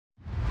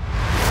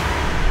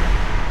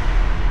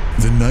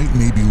The night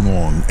may be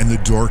long and the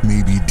dark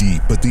may be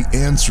deep, but the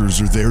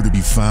answers are there to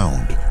be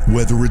found.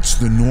 Whether it's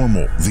the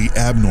normal, the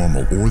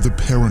abnormal, or the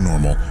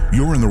paranormal,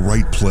 you're in the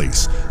right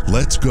place.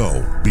 Let's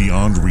go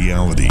beyond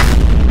reality.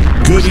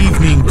 Good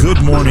evening,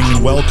 good morning,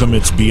 and welcome.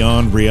 It's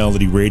Beyond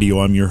Reality Radio.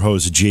 I'm your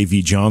host,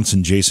 J.V.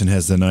 Johnson. Jason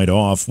has the night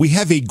off. We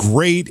have a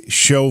great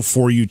show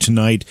for you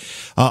tonight.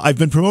 I've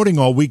been promoting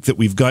all week that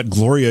we've got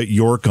Gloria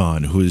Yorke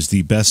on, who is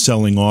the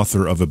best-selling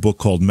author of a book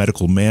called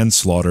Medical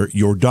Manslaughter.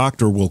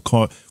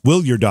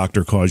 Will Your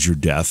Doctor Cause Your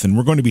Death? And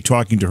we're going to be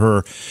talking to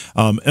her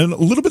and a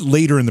little bit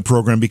later in the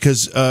program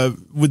because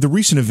with the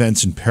recent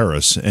events in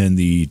Paris and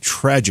the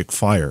tragic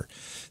fire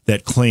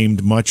that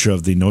claimed much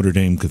of the Notre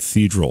Dame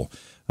Cathedral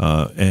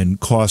and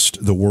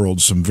cost the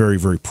world some very,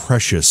 very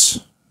precious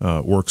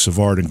works of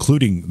art,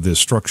 including the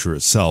structure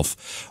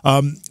itself.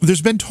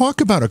 There's been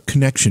talk about a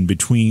connection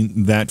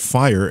between that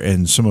fire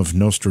and some of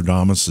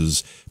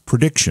Nostradamus's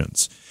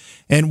predictions.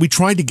 And we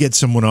tried to get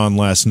someone on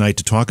last night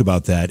to talk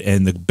about that,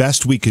 and the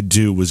best we could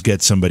do was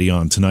get somebody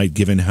on tonight,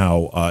 given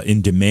how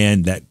in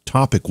demand that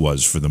topic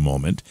was for the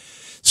moment.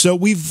 So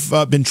we've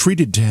been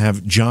treated to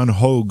have Johan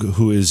Hogue,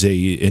 who is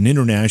an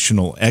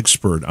international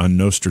expert on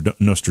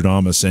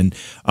Nostradamus, and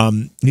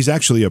he's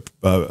actually a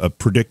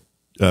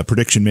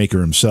prediction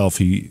maker himself.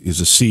 He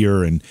is a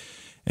seer, and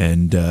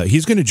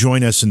he's going to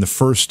join us in the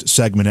first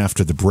segment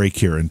after the break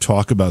here and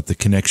talk about the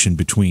connection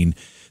between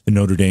the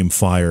Notre Dame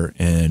fire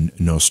and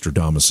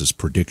Nostradamus's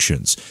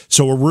predictions.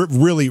 So we're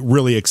really,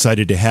 really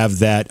excited to have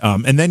that.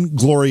 And then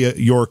Gloria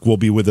Yorke will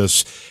be with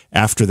us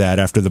after that,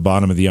 after the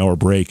bottom of the hour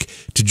break,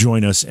 to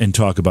join us and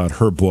talk about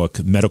her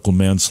book, Medical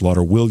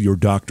Manslaughter, Will Your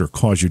Doctor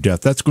Cause Your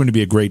Death? That's going to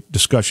be a great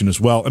discussion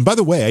as well. And by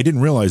the way, I didn't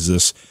realize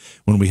this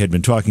when we had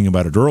been talking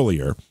about it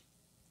earlier,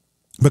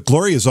 but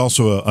Gloria is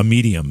also a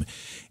medium.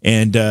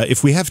 And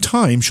if we have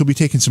time, she'll be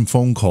taking some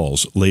phone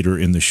calls later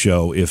in the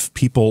show if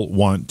people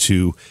want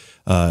to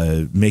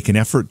make an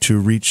effort to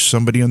reach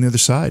somebody on the other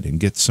side and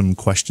get some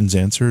questions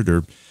answered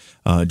or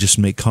just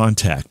make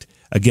contact.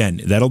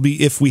 Again, that'll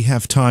be if we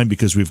have time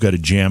because we've got a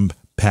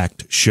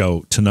jam-packed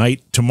show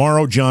tonight.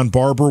 Tomorrow, John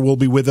Barber will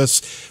be with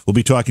us. We'll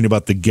be talking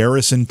about the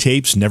Garrison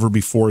tapes,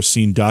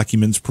 never-before-seen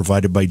documents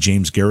provided by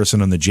James Garrison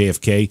on the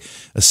JFK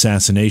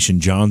assassination.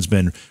 John's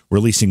been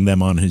releasing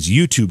them on his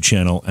YouTube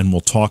channel, and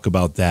we'll talk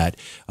about that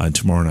on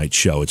tomorrow night's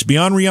show. It's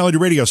Beyond Reality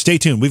Radio. Stay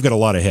tuned. We've got a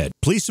lot ahead.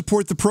 Please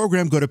support the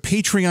program. Go to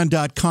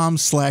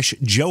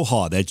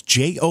patreon.com/Johaw. That's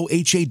Johaw.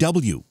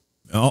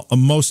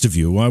 Most of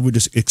you, I would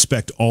just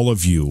expect all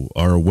of you,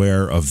 are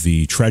aware of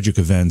the tragic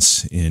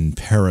events in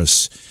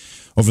Paris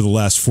over the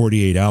last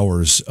 48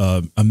 hours.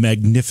 A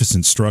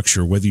magnificent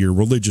structure, whether you're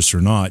religious or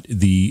not.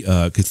 The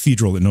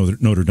cathedral at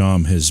Notre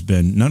Dame has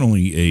been not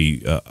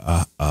only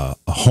a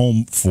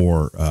home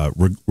for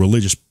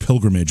religious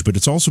pilgrimage, but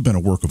it's also been a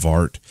work of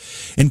art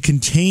and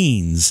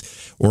contained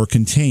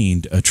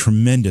a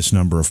tremendous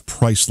number of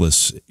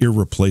priceless,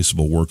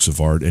 irreplaceable works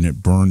of art. And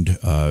it burned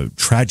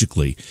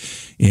tragically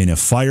in a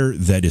fire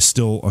that is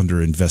still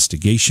under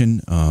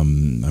investigation.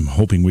 I'm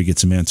hoping we get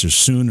some answers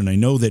soon. And I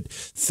know that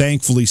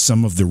thankfully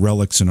some of the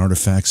relics and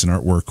artifacts and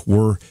artwork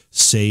were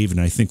saved.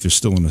 And I think there's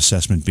still an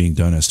assessment being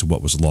done as to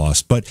what was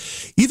lost. But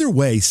either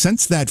way,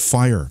 since that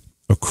fire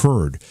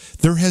occurred,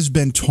 there has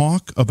been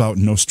talk about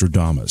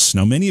Nostradamus.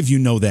 Now, many of you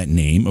know that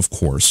name, of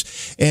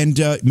course, and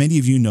many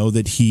of you know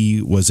that he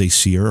was a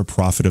seer, a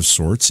prophet of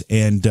sorts,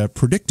 and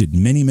predicted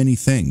many, many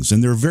things.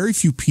 And there are very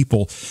few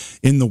people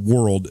in the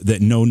world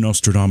that know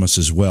Nostradamus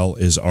as well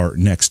as our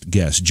next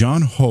guest.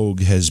 Johan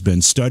Hogue has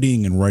been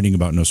studying and writing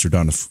about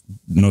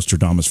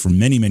Nostradamus for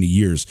many, many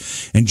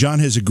years, and John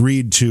has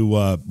agreed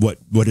to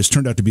what has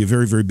turned out to be a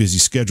very, very busy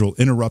schedule,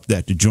 interrupt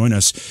that to join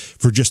us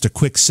for just a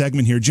quick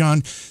segment here.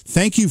 John,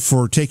 thank you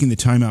for taking the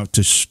time out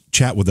to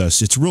chat with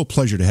us. It's a real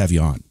pleasure to have you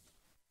on.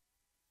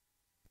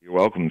 You're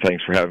welcome.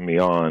 Thanks for having me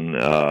on.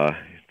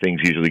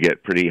 Things usually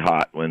get pretty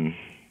hot when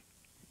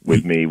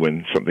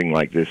something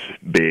like this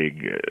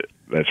big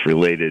that's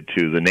related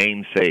to the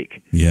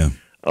namesake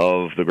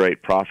of the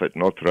great prophet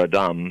Notre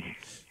Dame,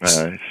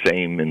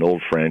 same in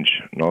Old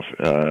French.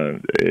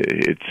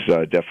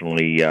 It's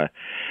definitely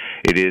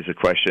it is a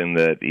question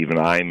that even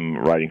I'm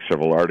writing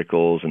several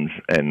articles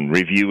and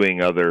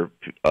reviewing other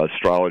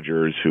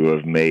astrologers who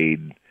have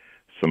made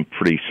some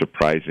pretty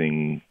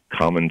surprising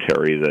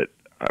commentary that,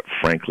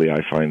 frankly,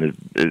 I find it's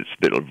a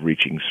bit of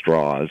reaching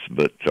straws,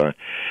 but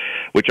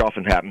which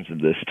often happens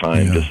at this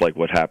time, just like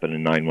what happened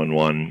in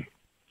 911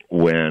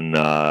 when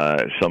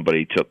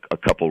somebody took a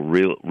couple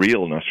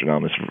real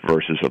Nostradamus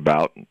verses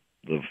about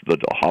the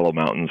Hollow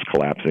Mountains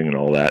collapsing and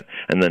all that,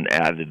 and then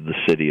added the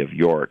city of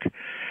Yorke.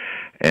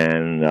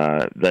 And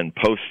then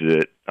posted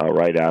it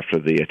right after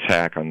the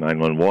attack on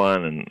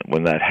 911. And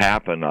when that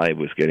happened, I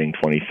was getting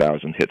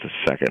 20,000 hits a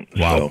second.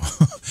 Wow.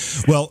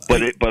 So,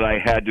 but I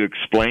had to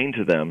explain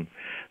to them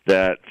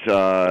that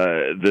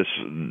this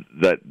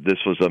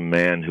was a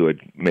man who had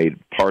made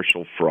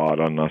partial fraud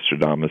on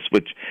Nostradamus,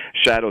 which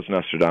shadows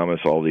Nostradamus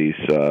all these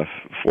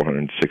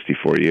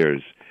 464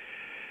 years,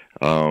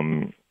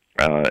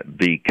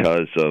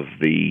 because of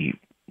the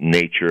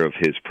nature of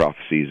his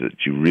prophecies, that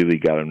you really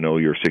got to know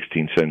your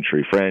 16th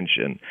century French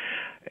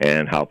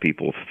and how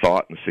people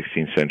thought in the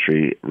 16th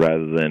century,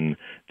 rather than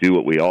do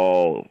what we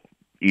all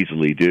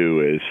easily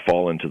do, is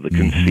fall into the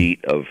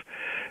conceit of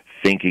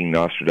thinking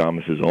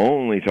Nostradamus is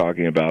only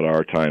talking about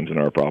our times and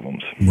our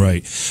problems.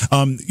 Right.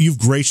 You've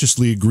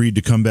graciously agreed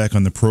to come back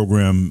on the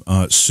program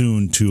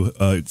soon to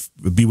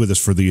be with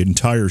us for the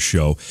entire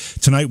show.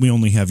 Tonight we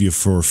only have you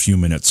for a few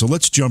minutes, so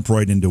let's jump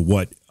right into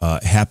what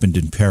happened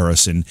in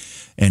Paris and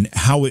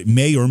how it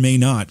may or may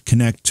not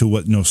connect to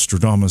what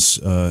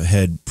Nostradamus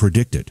had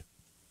predicted.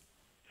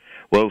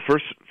 Well,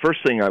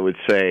 first thing I would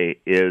say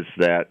is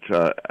that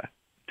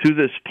to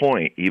this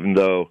point, even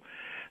though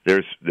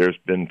there's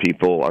been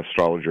people,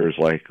 astrologers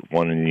like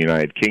one in the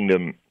United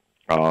Kingdom,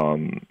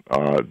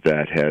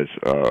 that has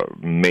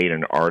made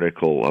an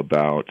article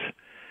about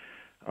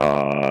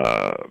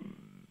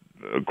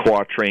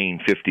Quatrain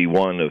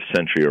 51 of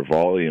Century or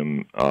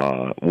Volume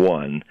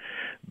 1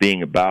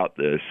 being about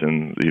this,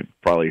 and you've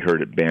probably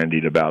heard it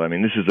bandied about. I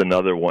mean, this is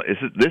another one.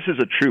 This is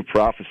a true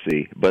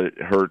prophecy, but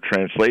her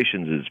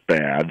translations is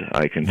bad,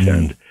 I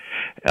contend.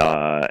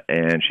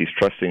 And she's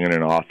trusting in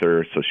an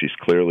author, so she's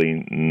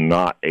clearly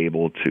not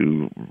able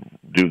to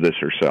do this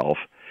herself,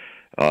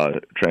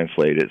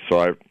 translate it.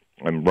 So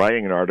I'm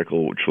writing an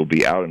article which will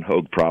be out in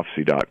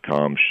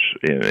HogueProphecy.com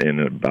in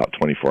about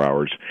 24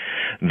 hours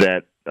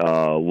that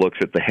looks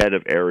at the head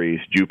of Aries,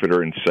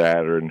 Jupiter and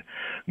Saturn,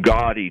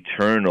 God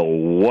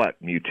eternal,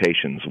 what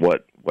mutations,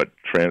 what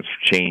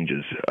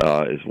changes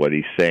is what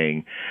he's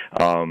saying.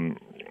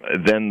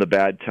 Then the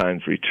bad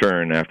times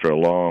return after a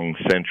long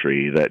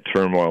century, that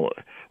turmoil,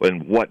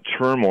 and what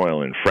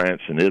turmoil in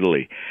France and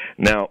Italy.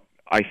 Now,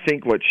 I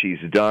think what she's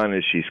done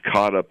is she's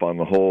caught up on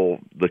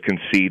the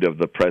conceit of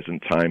the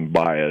present time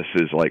bias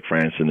is like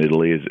France and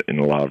Italy is in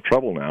a lot of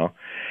trouble now.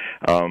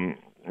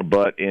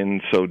 But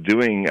in so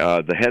doing,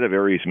 the head of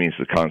Aries means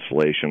the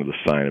constellation of the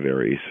sign of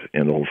Aries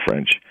in Old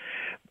French.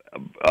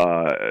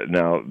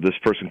 Now, this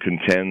person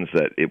contends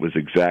that it was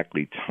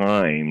exactly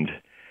timed,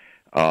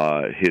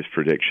 this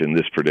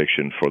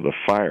prediction for the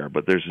fire,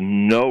 but there's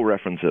no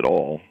reference at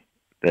all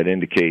that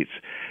indicates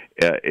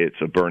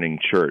it's a burning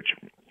church,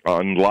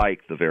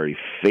 unlike the very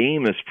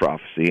famous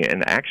prophecy,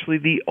 and actually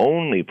the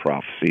only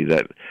prophecy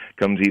that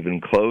comes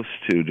even close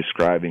to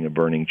describing a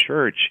burning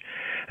church,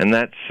 and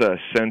that's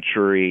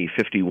Century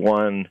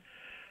 51,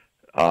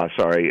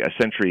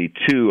 Century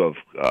 2 of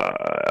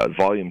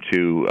Volume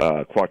 2,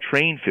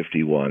 Quatrain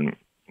 51,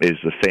 is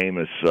the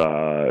famous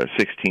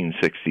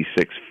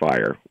 1666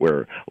 fire,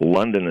 where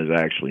London is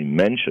actually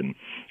mentioned,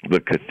 the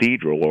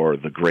cathedral, or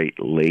the Great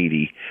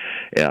Lady.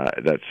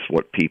 That's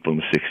what people in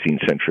the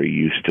 16th century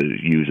used to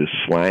use as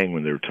slang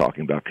when they were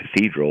talking about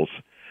cathedrals,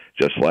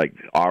 just like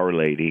Our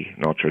Lady,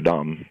 Notre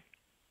Dame.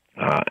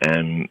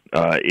 And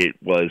it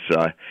was,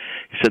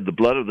 he said, the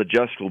blood of the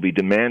just will be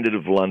demanded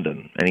of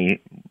London. And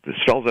he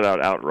spells it out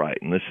outright.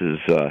 And this is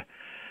a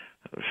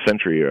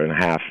century and a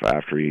half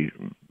after he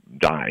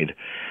died.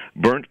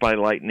 Burnt by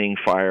lightning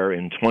fire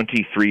in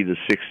 23 the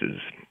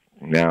sixes.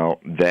 Now,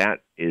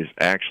 that is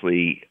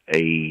actually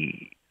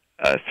a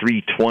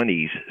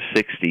 320s,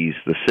 60s,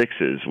 the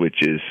sixes,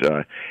 which is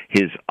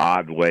his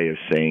odd way of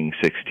saying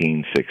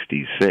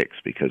 1666,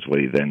 because what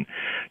he then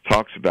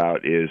talks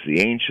about is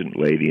the ancient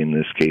lady, in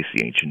this case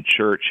the ancient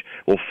church,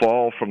 will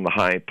fall from the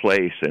high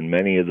place and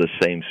many of the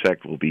same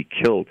sect will be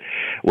killed.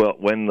 Well,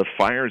 when the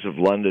fires of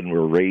London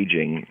were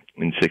raging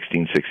in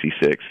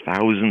 1666,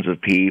 thousands of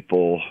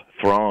people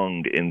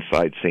thronged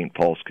inside St.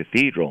 Paul's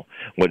Cathedral,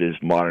 what is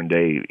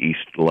modern-day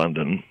East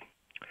London,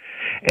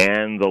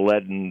 and the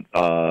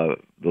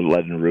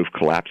leaden roof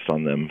collapsed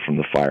on them from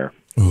the fire.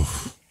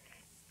 Oof.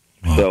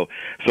 Wow.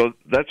 So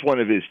that's one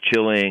of his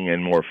chilling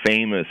and more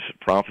famous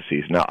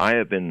prophecies. Now, I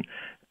have been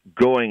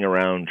going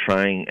around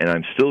trying, and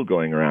I'm still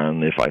going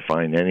around if I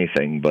find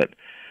anything, but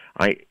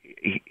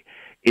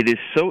it is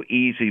so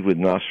easy with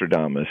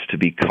Nostradamus to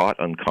be caught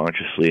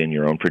unconsciously in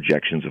your own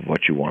projections of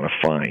what you want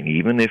to find.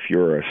 Even if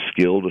you're a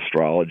skilled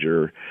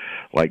astrologer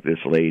like this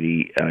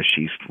lady,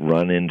 she's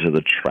run into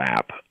the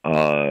trap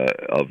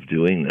of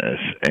doing this,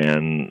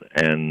 and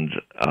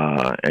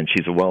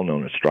she's a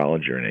well-known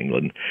astrologer in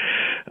England.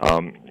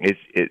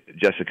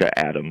 Jessica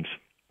Adams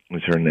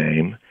is her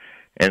name,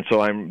 and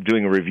so I'm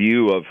doing a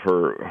review of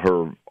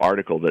her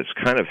article that's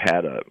kind of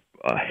had a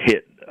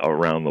hit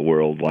around the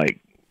world,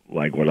 like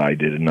what I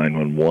did in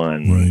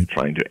 911, right,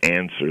 trying to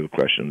answer the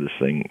question of this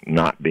thing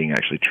not being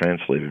actually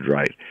translated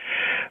right.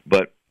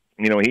 But,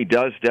 he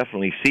does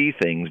definitely see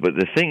things, but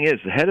the thing is,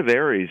 the head of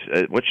Aries,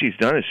 what she's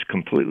done is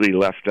completely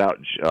left out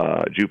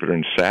Jupiter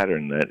and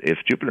Saturn, that if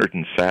Jupiter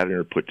and Saturn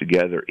are put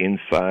together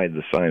inside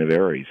the sign of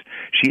Aries,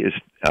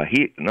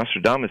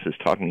 Nostradamus is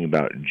talking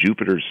about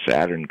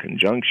Jupiter-Saturn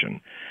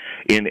conjunction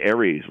in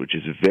Aries, which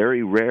is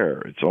very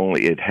rare.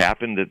 It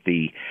happened at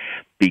the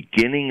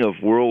beginning of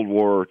World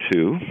War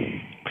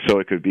II, so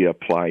it could be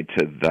applied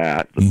to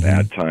that, the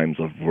bad times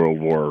of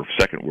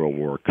Second World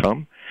War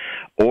come.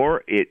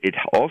 Or it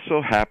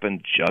also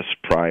happened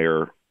just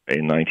prior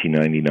in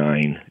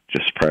 1999,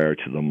 just prior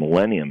to the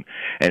millennium,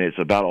 and it's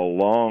about a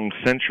long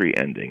century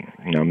ending.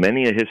 Now,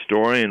 many a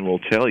historian will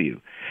tell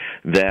you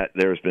that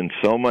there's been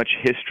so much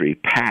history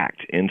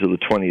packed into the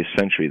 20th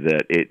century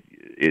that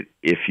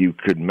if you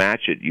could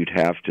match it, you'd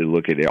have to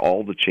look at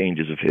all the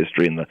changes of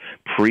history in the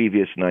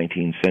previous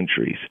 19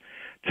 centuries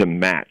to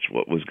match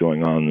what was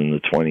going on in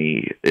the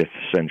 20th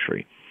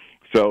century.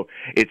 So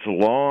it's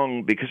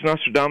long, because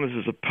Nostradamus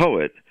is a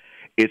poet,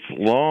 it's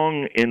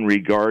long in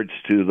regards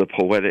to the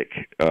poetic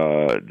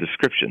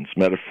descriptions,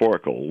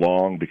 metaphorical,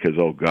 long because,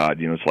 oh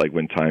God, it's like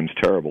when time's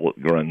terrible,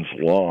 it runs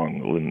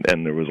long,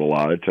 and there was a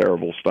lot of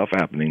terrible stuff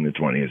happening in the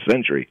 20th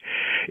century,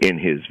 in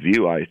his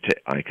view, I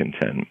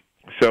contend.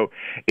 So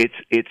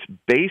it's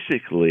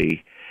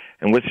basically,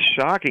 and what's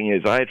shocking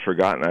is I had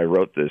forgotten I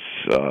wrote this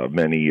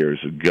many years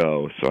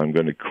ago, so I'm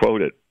going to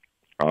quote it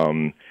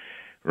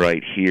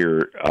right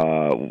here.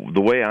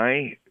 The way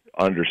I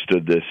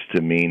understood this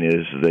to mean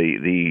is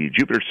the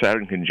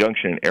Jupiter-Saturn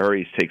conjunction in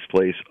Aries takes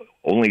place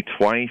only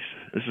twice.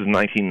 This is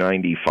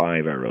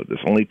 1995 I wrote this.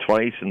 Only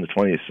twice in the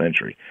 20th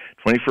century.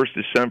 21st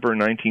December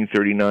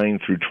 1939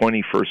 through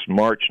 21st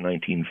March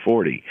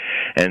 1940.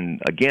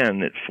 And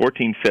again at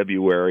 14th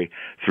February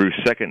through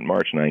 2nd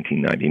March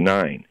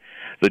 1999.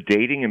 The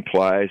dating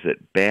implies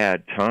that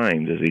bad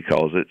times, as he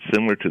calls it,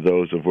 similar to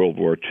those of World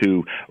War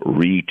II,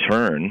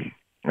 return,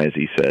 as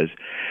he says,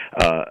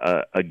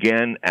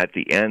 again at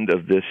the end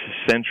of this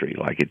century,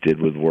 like it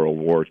did with World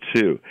War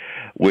II.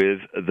 With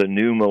the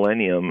new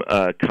millennium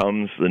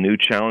comes the new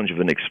challenge of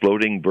an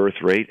exploding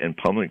birth rate and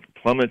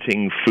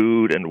plummeting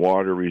food and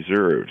water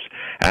reserves,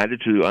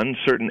 added to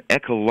uncertain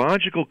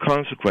ecological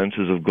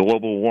consequences of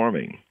global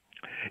warming.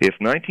 If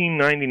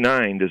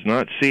 1999 does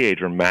not see a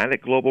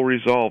dramatic global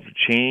resolve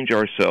to change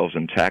ourselves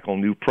and tackle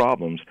new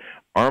problems,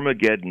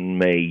 Armageddon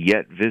may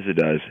yet visit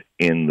us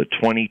in the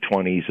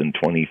 2020s and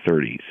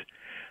 2030s.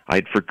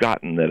 I'd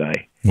forgotten that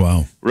I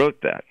wrote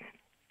that.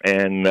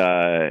 And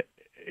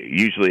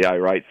usually I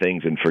write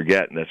things and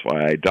forget, and that's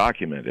why I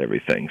document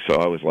everything. So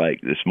I was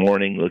like, this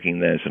morning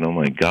looking at this, and oh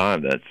my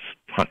God,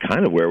 that's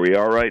kind of where we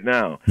are right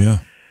now. Yeah.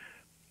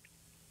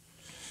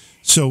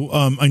 So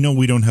I know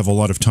we don't have a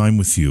lot of time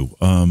with you.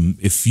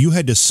 If you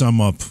had to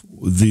sum up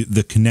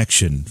the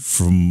connection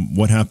from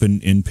what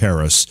happened in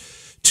Paris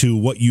to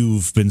what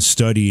you've been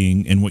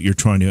studying and what you're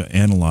trying to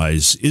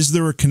analyze, is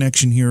there a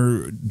connection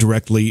here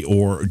directly,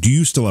 or do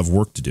you still have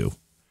work to do?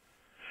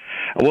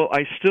 Well,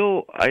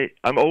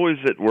 I'm always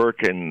at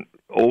work and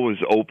always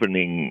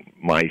opening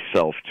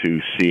myself to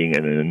seeing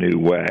it in a new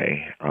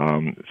way.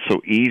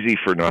 So easy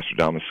for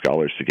Nostradamus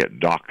scholars to get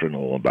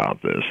doctrinal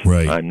about this.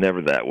 Right. I'm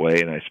never that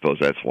way, and I suppose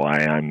that's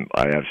why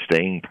I have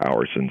staying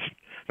power since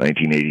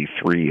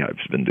 1983. I've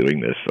been doing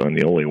this. So I'm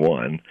the only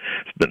one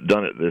that's been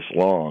done it this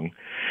long.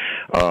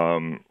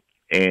 And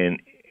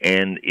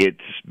it's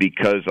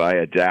because I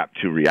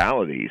adapt to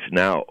realities.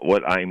 Now,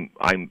 what I'm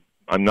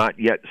not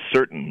yet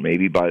certain.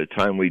 Maybe by the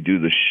time we do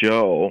the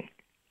show,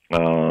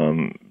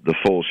 the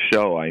full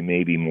show, I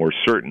may be more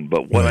certain.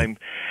 But what I'm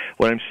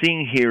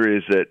seeing here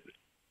is that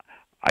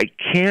I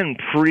can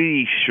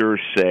pretty sure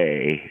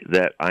say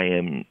that I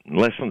am,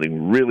 unless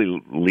something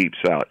really leaps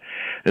out,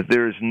 that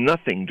there is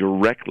nothing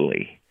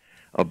directly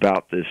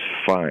about this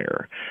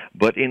fire.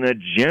 But in a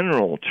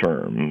general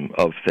term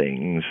of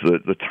things,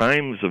 the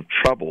times of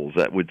troubles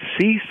that would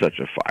see such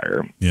a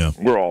fire,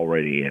 we're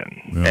already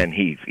in. Yeah. And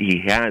he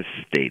has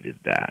stated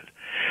that.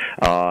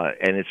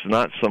 And it's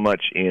not so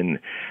much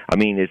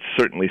it's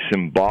certainly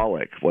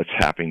symbolic what's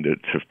happening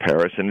to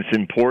Paris, and it's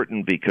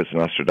important because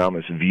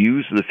Nostradamus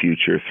views the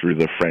future through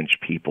the French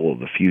people of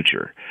the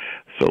future.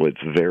 So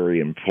it's very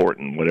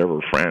important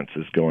whatever France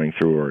is going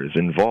through or is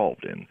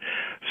involved in.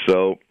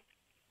 So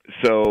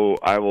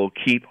I will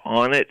keep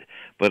on it,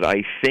 but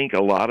I think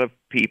a lot of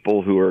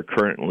people who are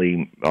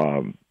currently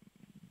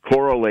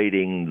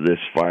correlating this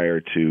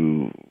fire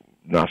to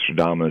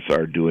Nostradamus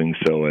are doing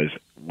so as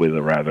with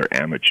a rather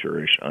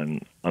amateurish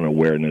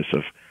unawareness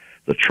of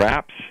the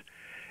traps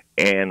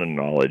and a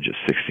knowledge of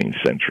 16th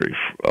century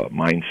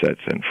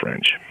mindsets and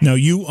French. Now,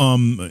 you,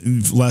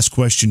 last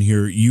question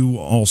here, you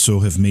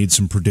also have made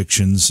some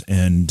predictions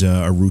and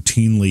are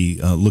routinely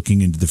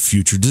looking into the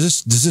future.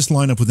 Does this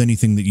line up with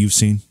anything that you've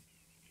seen?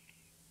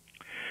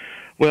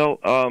 Well,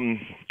 in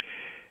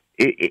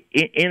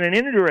an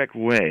indirect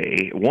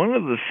way, one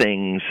of the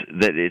things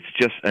that it's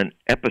just an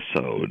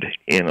episode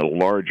in a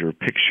larger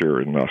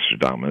picture in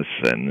Nostradamus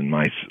and in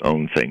my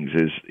own things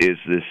is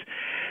this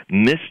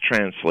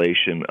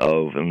mistranslation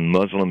of a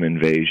Muslim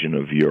invasion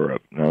of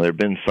Europe. Now, there have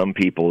been some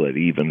people that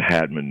even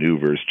had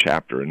maneuvers,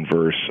 chapter and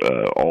verse,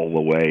 all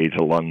the way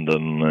to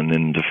London and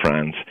into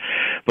France.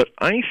 But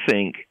I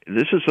think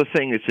this is the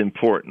thing that's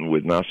important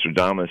with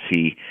Nostradamus.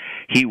 He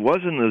was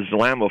an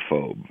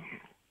Islamophobe.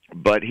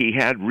 But he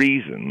had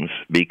reasons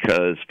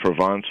because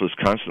Provence was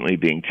constantly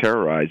being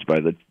terrorized by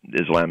the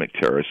Islamic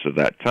terrorists of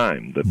that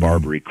time, the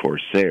Barbary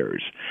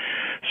Corsairs.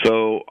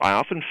 So I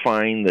often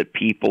find that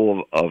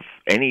people of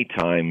any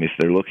time, if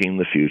they're looking in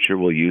the future,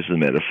 will use the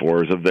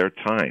metaphors of their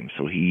time.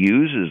 So he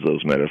uses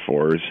those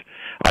metaphors,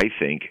 I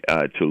think,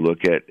 to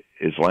look at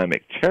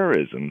Islamic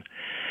terrorism.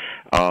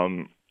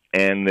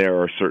 And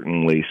there are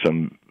certainly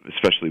some,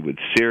 especially with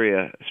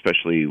Syria,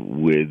 especially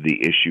with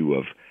the issue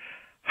of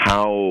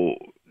how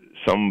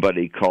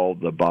somebody called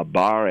the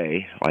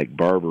Barbari, like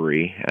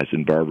Barbary, as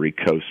in Barbary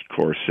Coast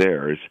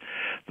Corsairs,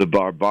 the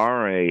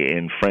Barbari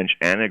in French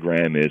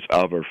anagram is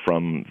of or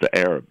from the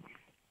Arab,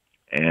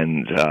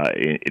 and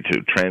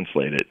to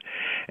translate it.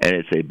 And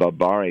it's a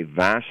Barbari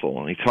vassal.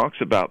 And he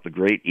talks about the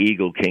great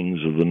eagle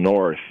kings of the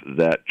north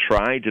that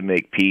tried to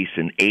make peace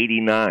in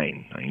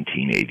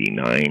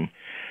 1989,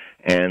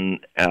 and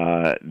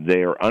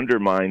they are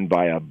undermined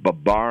by a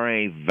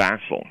Barbari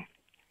vassal.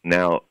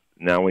 Now,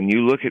 when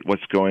you look at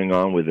what's going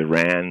on with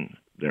Iran,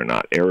 they're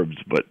not Arabs,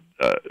 but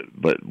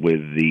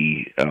with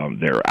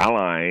their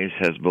allies,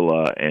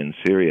 Hezbollah and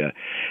Syria,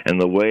 and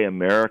the way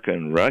America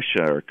and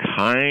Russia are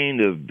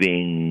kind of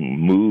being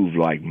moved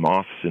like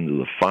moths into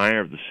the fire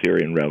of the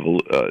Syrian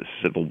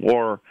civil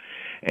war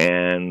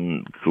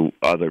and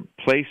other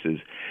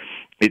places,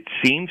 it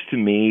seems to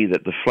me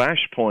that the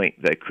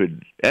flashpoint that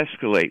could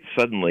escalate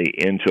suddenly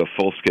into a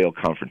full-scale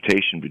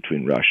confrontation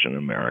between Russia and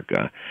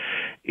America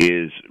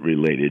is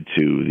related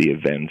to the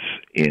events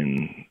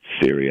in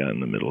Syria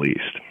and the Middle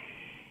East.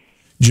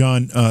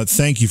 John,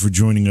 thank you for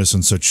joining us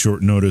on such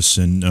short notice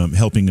and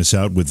helping us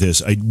out with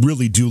this. I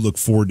really do look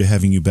forward to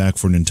having you back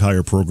for an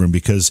entire program,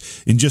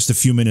 because in just a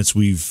few minutes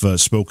we've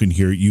spoken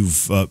here.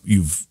 You've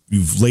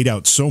laid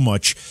out so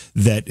much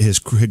that has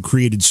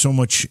created so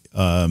much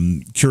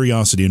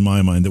curiosity in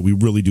my mind that we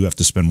really do have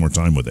to spend more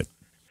time with it.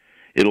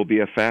 It'll be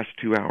a fast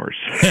 2 hours.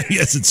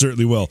 Yes, it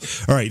certainly will.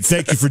 All right,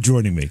 thank you for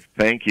joining me.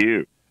 Thank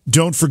you.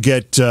 Don't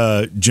forget,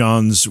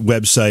 John's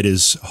website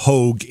is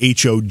Hogue,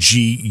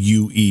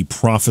 Hogue,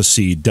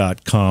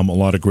 prophecy.com. A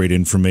lot of great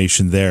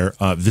information there.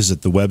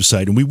 Visit the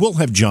website. And we will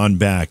have John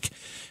back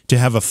to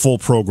have a full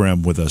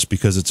program with us,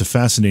 because it's a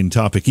fascinating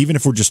topic. Even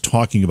if we're just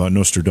talking about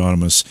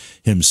Nostradamus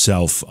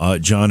himself,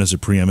 John is a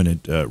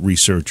preeminent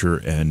researcher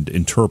and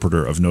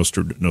interpreter of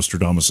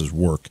Nostradamus's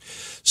work.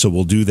 So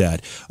we'll do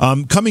that.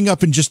 Coming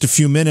up in just a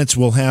few minutes,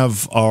 we'll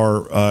have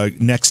our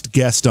next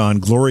guest on,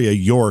 Gloria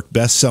Yorke,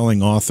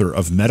 best-selling author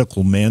of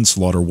Medical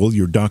Manslaughter, Will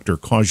Your Doctor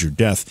Cause Your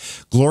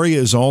Death? Gloria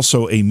is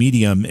also a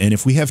medium, and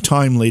if we have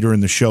time later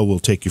in the show, we'll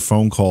take your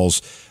phone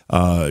calls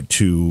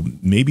to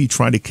maybe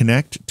try to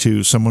connect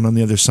to someone on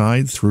the other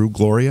side through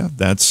Gloria.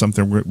 That's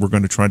something we're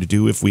going to try to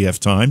do if we have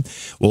time.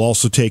 We'll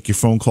also take your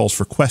phone calls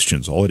for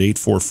questions, all at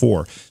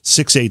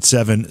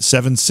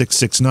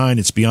 844-687-7669.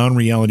 It's Beyond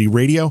Reality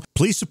Radio.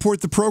 Please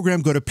support the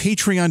program. Go to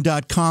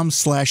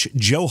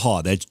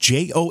patreon.com/Johaw. That's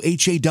Johaw.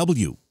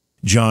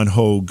 Johan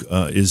Hogue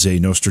is a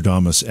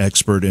Nostradamus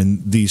expert,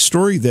 and the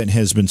story that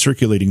has been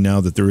circulating now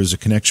that there is a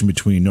connection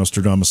between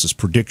Nostradamus'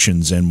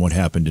 predictions and what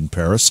happened in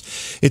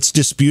Paris, it's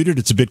disputed.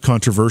 It's a bit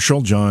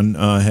controversial. John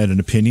had an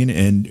opinion,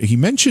 and he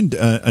mentioned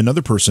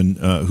another person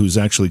who's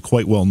actually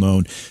quite well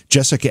known,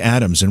 Jessica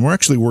Adams, and we're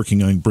actually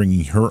working on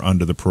bringing her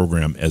onto the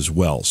program as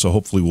well. So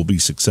hopefully we'll be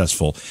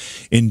successful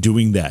in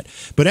doing that.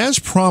 But as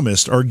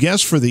promised, our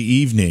guest for the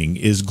evening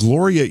is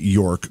Gloria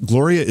Yorke.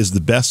 Gloria is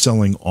the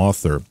best-selling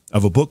author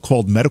of a book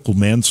called Medical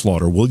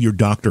Manslaughter, Will Your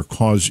Doctor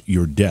Cause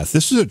Your Death?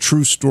 This is a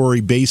true story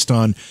based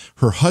on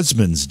her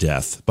husband's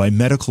death by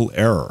medical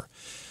error.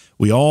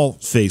 We all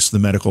face the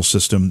medical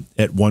system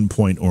at one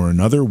point or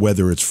another,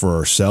 whether it's for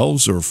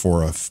ourselves or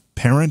for a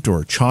parent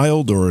or a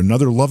child or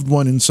another loved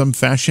one in some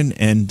fashion.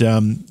 And,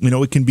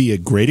 it can be a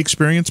great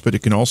experience, but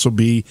it can also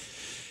be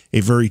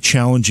a very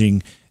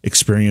challenging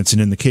experience,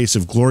 and in the case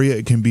of Gloria,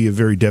 it can be a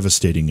very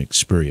devastating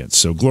experience.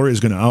 So Gloria is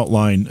going to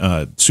outline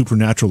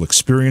supernatural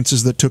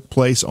experiences that took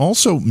place,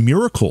 also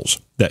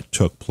miracles that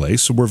took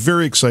place. So we're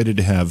very excited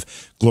to have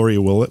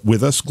Gloria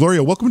with us.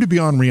 Gloria, welcome to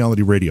Beyond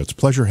Reality Radio. It's a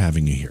pleasure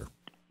having you here.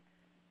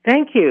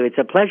 Thank you. It's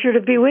a pleasure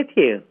to be with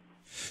you.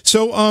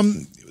 So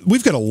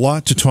we've got a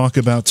lot to talk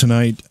about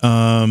tonight.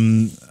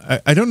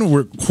 I don't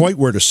know quite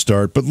where to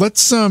start, but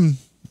let's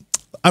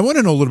I want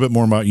to know a little bit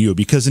more about you,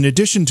 because in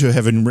addition to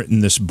having written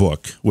this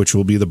book, which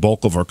will be the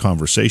bulk of our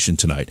conversation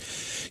tonight,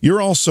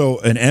 you're also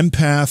an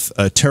empath,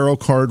 a tarot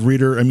card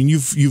reader. I mean,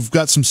 you've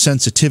got some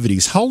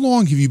sensitivities. How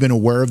long have you been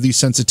aware of these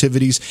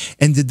sensitivities,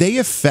 and did they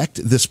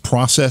affect this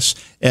process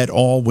at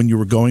all when you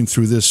were going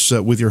through this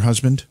with your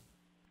husband?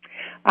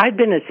 I've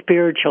been a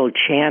spiritual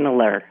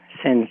channeler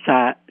since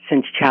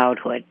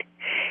childhood,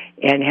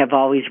 and have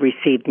always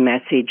received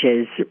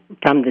messages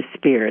from the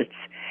spirits.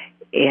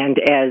 And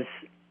as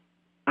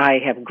I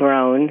have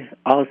grown,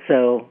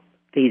 also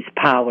these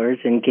powers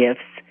and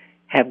gifts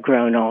have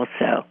grown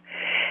also.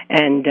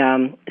 And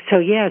so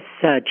yes,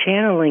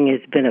 channeling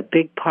has been a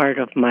big part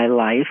of my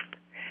life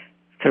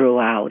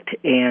throughout.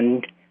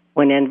 And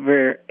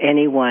whenever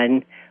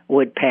anyone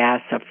would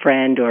pass, a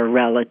friend or a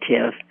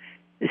relative,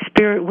 the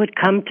spirit would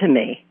come to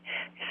me,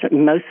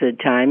 most of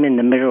the time in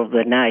the middle of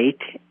the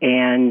night,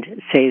 and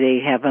say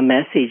they have a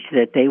message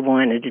that they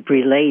wanted to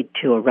relate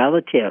to a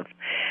relative.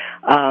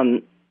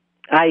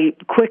 I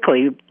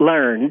quickly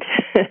learned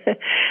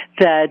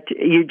that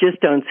you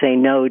just don't say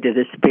no to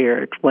the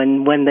spirit.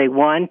 When they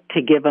want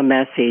to give a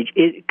message,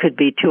 it could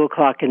be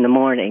 2:00 in the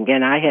morning,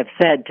 and I have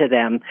said to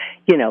them,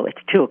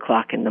 it's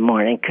 2:00 in the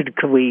morning. Could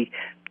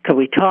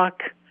we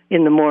talk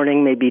in the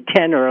morning, maybe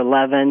 10 or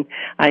 11?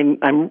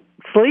 I'm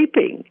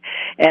sleeping,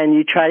 and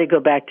you try to go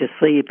back to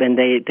sleep, and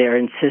they're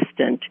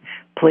insistent.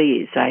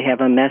 Please, I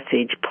have a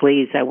message.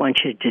 Please, I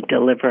want you to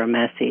deliver a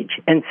message,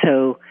 and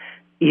so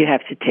you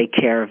have to take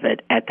care of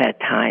it at that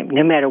time,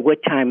 no matter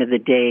what time of the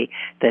day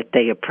that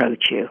they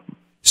approach you.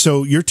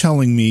 So you're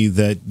telling me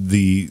that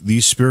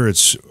these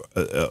spirits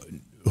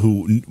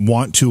who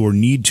want to or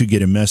need to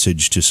get a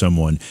message to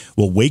someone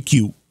will wake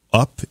you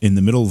up in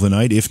the middle of the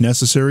night, if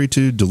necessary,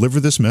 to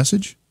deliver this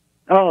message?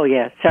 Oh,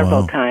 yes,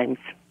 several Wow. times.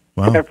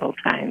 Wow. Several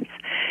times.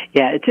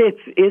 Yeah,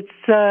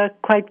 it's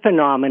quite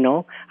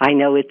phenomenal. I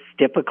know it's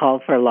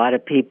difficult for a lot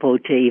of people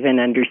to even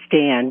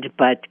understand,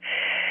 but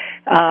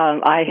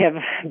I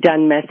have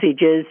done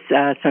messages.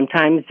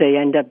 Sometimes they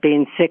end up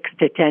being 6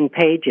 to 10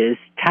 pages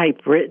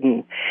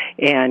typewritten,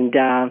 and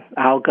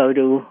I'll go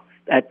to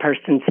a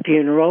person's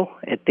funeral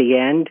at the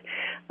end.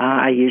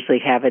 I usually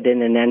have it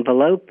in an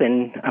envelope,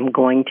 and I'm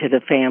going to the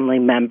family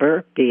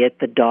member, be it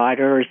the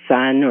daughter or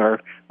son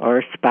or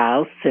a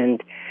spouse,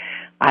 and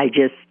I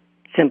just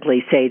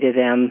simply say to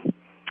them,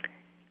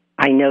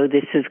 I know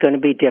this is going to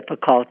be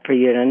difficult for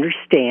you to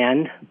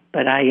understand,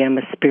 but I am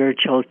a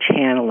spiritual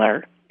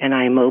channeler, and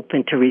I'm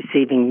open to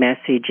receiving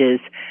messages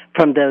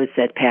from those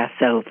that pass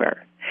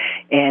over.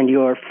 And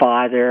your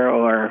father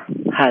or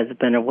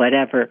husband or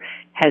whatever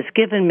has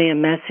given me a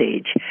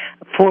message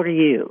for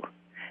you.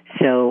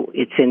 So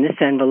it's in this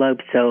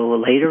envelope, so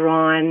later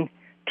on,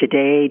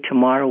 today,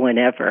 tomorrow,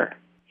 whenever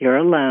you're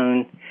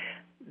alone,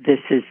 this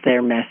is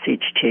their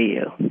message to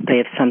you. They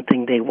have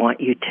something they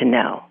want you to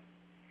know.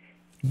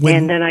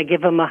 And then I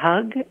give them a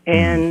hug,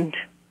 and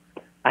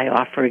I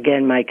offer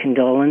again my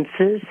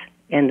condolences,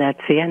 and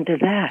that's the end of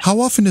that. How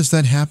often does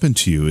that happen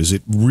to you? Is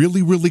it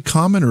really, really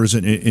common, or is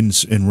it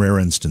in rare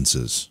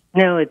instances?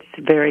 No, it's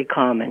very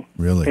common.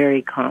 Really?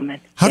 Very common.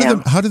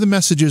 How do the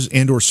messages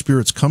and or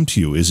spirits come to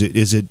you? Is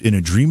it in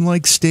a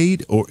dreamlike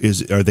state, or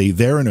are they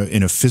there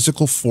in a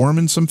physical form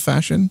in some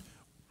fashion?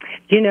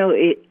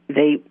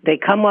 They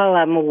come while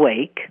I'm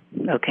awake,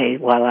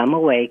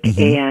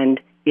 and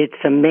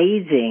it's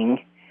amazing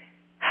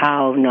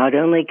how not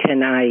only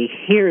can I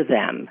hear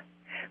them,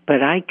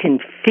 but I can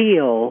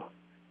feel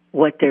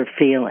what they're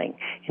feeling.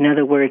 In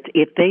other words,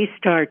 if they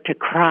start to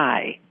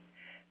cry,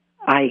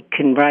 I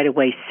can right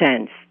away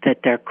sense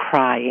that they're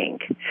crying,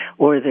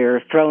 or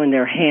they're throwing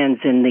their hands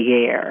in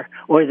the air,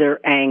 or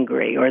they're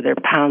angry, or they're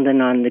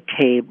pounding on the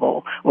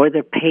table, or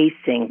they're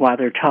pacing while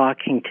they're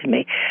talking to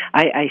me.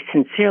 I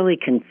sincerely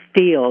can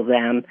feel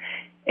them,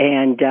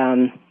 and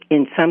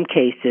in some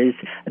cases,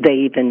 they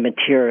even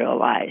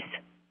materialize.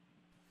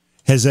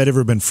 Has that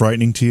ever been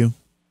frightening to you?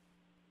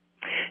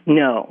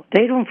 No,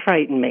 they don't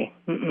frighten me.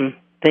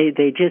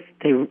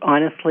 They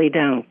honestly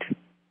don't.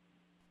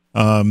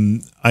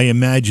 I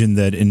imagine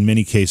that in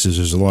many cases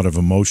there's a lot of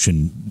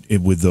emotion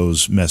with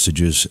those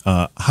messages.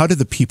 How do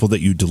the people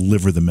that you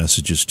deliver the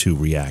messages to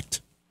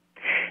react?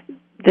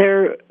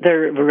 They're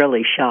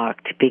really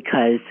shocked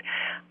because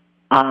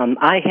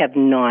I have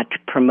not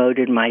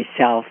promoted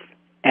myself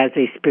as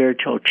a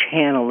spiritual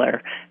channeler,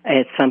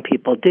 as some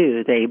people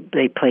do.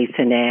 They place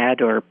an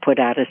ad or put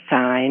out a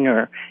sign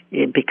or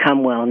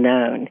become well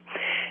known.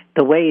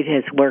 The way it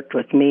has worked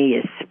with me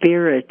is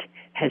Spirit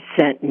has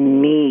sent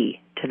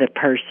me to the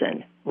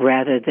person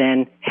rather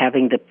than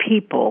having the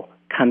people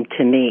come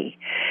to me.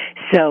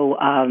 So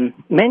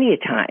many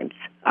times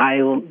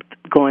I'm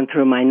going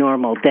through my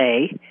normal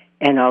day,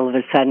 and all of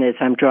a sudden as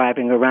I'm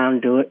driving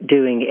around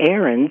doing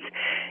errands,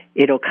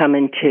 it'll come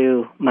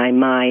into my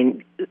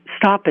mind,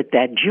 stop at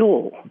that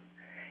jewel.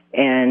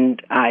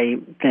 And I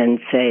then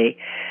say,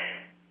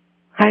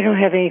 I don't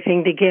have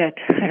anything to get.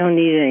 I don't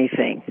need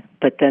anything.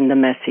 But then the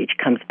message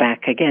comes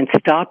back again,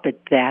 stop at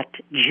that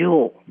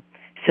jewel.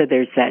 So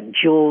there's that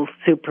jewel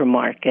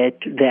supermarket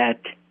that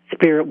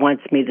Spirit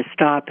wants me to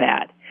stop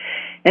at.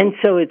 And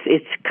so it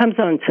comes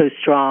on so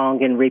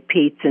strong and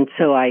repeats, and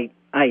so I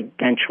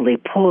eventually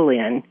pull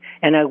in,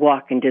 and I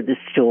walk into the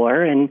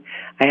store, and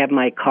I have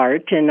my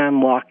cart, and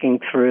I'm walking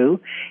through,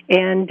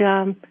 and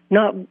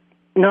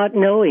not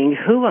knowing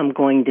who I'm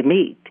going to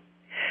meet.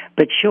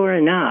 But sure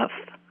enough,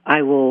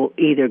 I will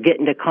either get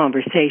into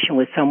conversation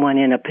with someone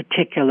in a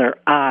particular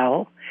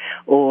aisle,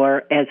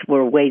 or as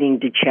we're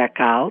waiting to check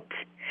out,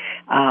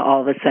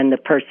 all of a sudden the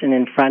person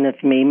in front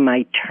of me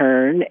might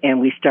turn and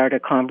we start a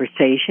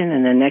conversation,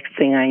 and the next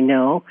thing I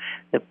know,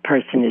 the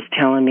person is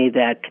telling me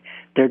that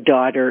their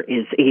daughter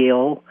is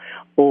ill,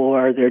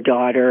 or their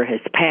daughter has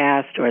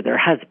passed, or their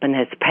husband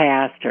has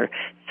passed, or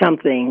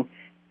something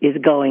is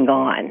going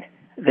on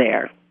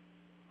there.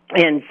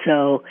 And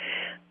so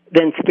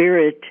then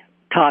Spirit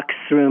talks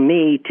through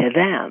me to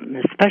them,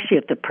 especially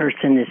if the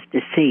person is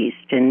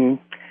deceased. And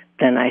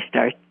then I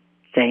start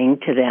saying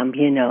to them,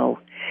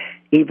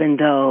 even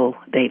though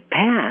they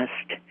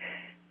passed,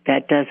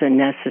 that doesn't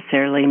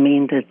necessarily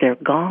mean that they're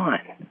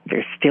gone.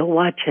 They're still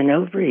watching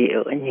over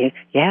you, and you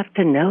have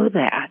to know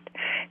that.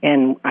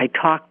 And I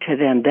talk to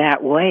them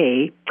that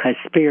way because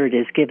Spirit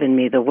has given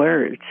me the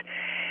words.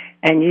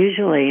 And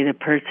usually the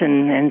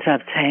person ends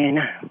up saying,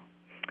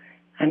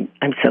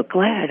 I'm so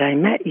glad I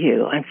met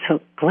you. I'm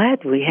so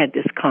glad we had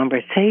this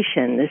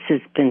conversation. This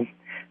has been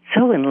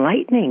so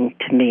enlightening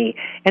to me.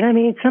 And I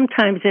mean,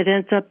 sometimes it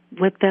ends up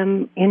with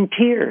them in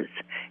tears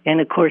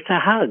and, of course, a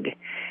hug.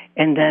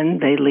 And then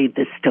they leave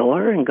the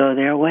store and go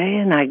their way,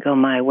 and I go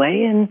my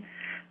way, and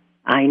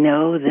I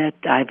know that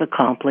I've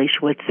accomplished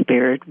what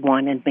Spirit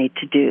wanted me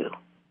to do.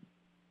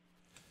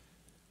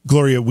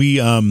 Gloria, we've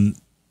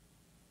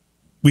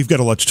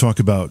got a lot to talk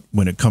about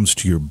when it comes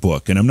to your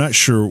book, and I'm not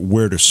sure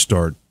where to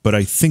start, but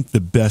I think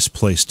the best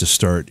place to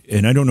start,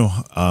 and I don't know,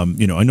 I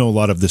know a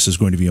lot of this is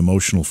going to be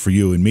emotional for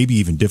you and maybe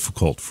even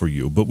difficult for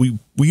you, but will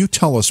you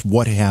tell us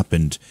what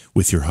happened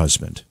with your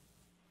husband?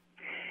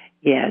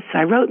 Yes,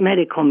 I wrote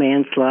Medical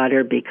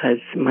Manslaughter because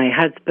my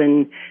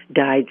husband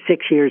died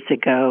 6 years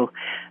ago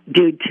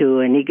due to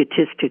an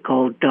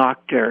egotistical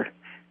doctor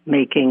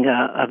making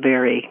a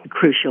very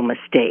crucial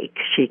mistake.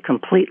 She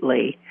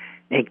completely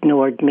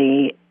ignored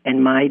me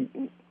and my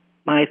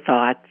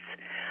thoughts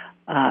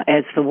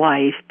as the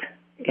wife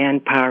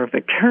and power of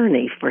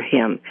attorney for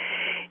him.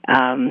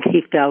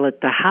 He fell at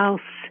the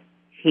house.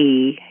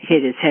 He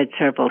hit his head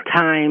several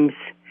times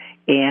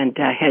and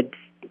had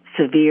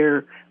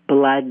severe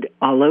blood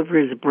all over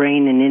his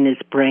brain and in his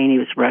brain. He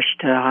was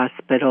rushed to the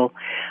hospital.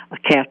 A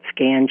CAT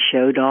scan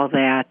showed all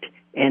that.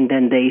 And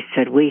then they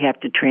said, we have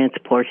to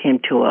transport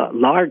him to a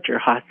larger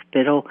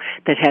hospital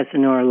that has a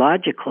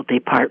neurological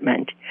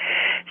department.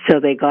 So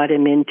they got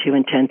him into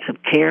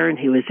intensive care, and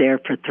he was there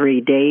for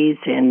 3 days,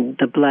 and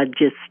the blood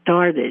just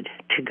started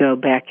to go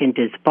back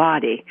into his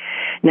body.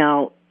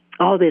 Now,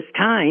 all this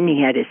time, he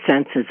had his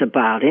senses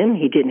about him.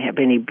 He didn't have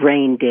any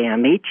brain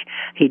damage.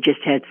 He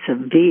just had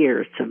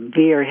severe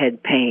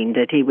head pain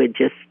that he would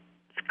just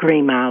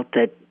scream out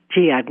that,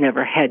 gee, I've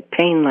never had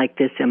pain like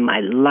this in my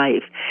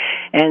life.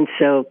 And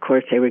so, of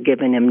course, they were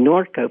giving him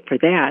Norco for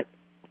that.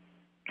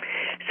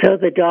 So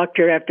the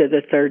doctor, after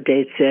the third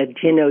day, said,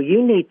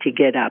 you need to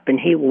get up. And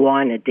he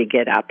wanted to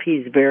get up.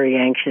 He's very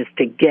anxious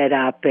to get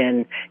up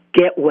and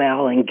get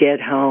well and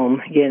get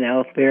home,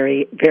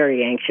 very,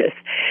 very anxious.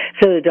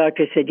 So the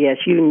doctor said, yes,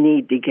 you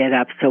need to get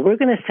up. So we're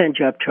going to send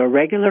you up to a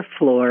regular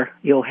floor.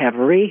 You'll have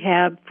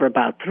rehab for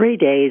about 3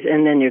 days,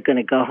 and then you're going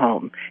to go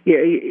home.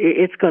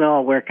 It's going to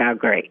all work out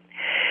great.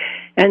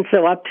 And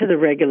so up to the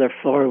regular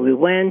floor we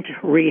went.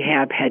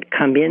 Rehab had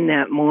come in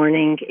that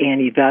morning and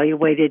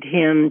evaluated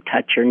him,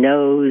 touch your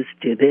nose,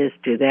 do this,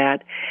 do that.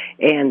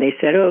 And they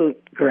said, oh,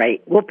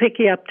 great, we'll pick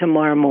you up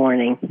tomorrow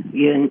morning.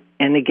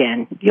 And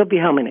again, you'll be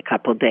home in a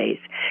couple of days.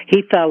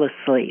 He fell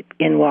asleep.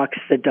 In walks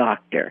the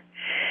doctor.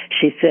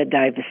 She said,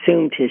 I've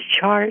assumed his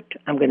chart.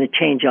 I'm going to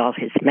change all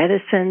his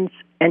medicines.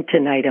 And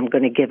tonight I'm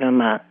going to give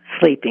him a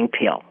sleeping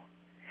pill.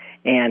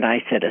 And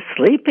I said, a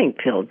sleeping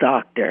pill,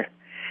 doctor?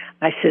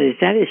 I said, is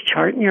that his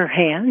chart in your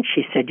hand?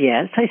 She said,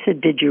 yes. I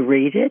said, did you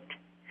read it?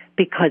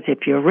 Because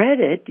if you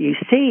read it, you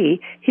see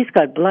he's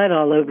got blood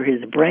all over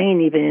his brain,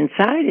 even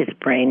inside his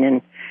brain.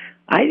 And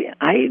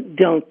I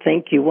don't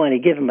think you want to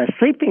give him a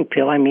sleeping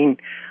pill. I mean,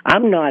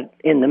 I'm not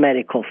in the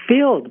medical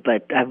field,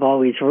 but I've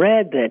always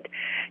read that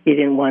you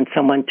didn't want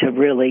someone to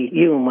you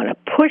didn't want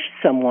to push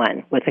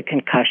someone with a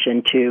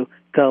concussion to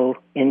go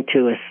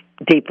into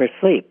a deeper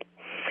sleep.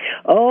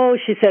 Oh,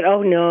 she said,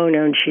 oh, no.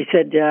 And she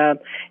said,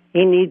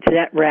 he needs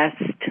that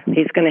rest.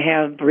 He's going to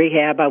have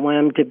rehab. I want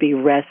him to be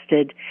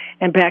rested.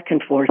 And back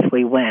and forth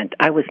we went.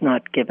 I was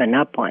not giving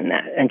up on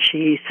that. And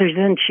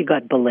then she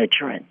got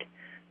belligerent.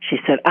 She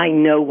said, I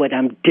know what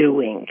I'm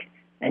doing.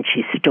 And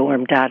she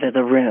stormed out of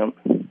the room.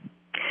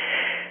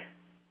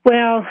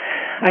 Well,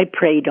 I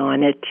prayed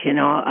on it,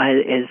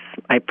 as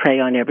I pray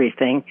on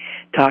everything.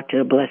 Talked to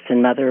the Blessed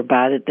Mother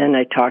about it. Then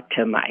I talked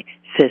to my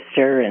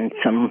sister and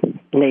some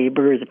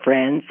neighbors,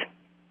 friends.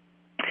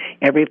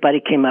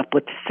 Everybody came up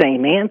with the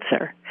same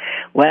answer.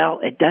 Well,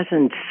 it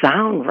doesn't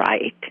sound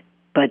right,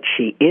 but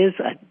she is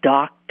a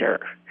doctor.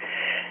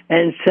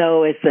 And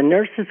so as the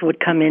nurses would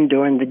come in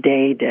during the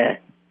day to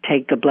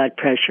take the blood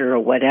pressure or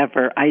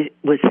whatever, I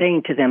was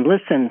saying to them,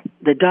 listen,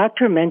 the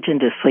doctor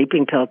mentioned a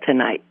sleeping pill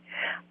tonight.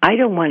 I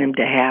don't want him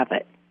to have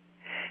it.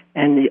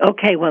 And,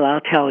 okay, well, I'll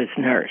tell his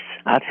nurse.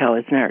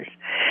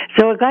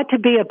 So it got to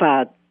be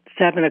about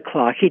 7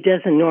 o'clock. He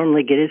doesn't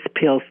normally get his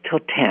pills till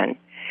 10.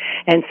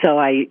 And so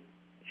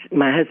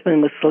my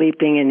husband was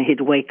sleeping, and he'd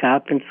wake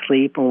up and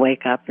sleep and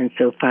wake up. And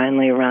so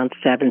finally around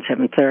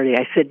 7:30,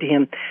 I said to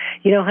him,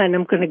 hon,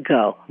 I'm going to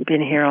go. I've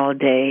been here all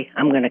day.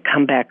 I'm going to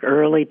come back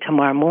early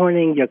tomorrow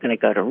morning. You're going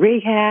to go to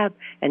rehab,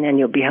 and then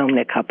you'll be home in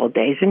a couple of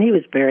days. And he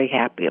was very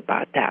happy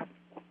about that.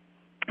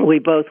 We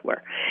both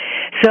were.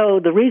 So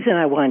the reason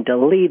I wanted to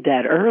leave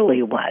that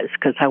early was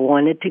because I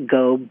wanted to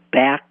go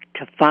back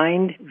to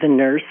find the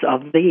nurse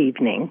of the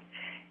evening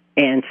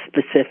and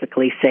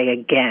specifically say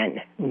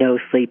again, no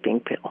sleeping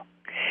pill.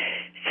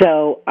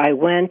 So I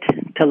went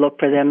to look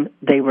for them.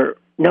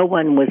 No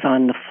one was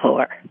on the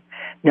floor.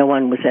 No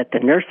one was at the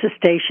nurse's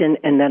station,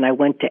 and then I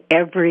went to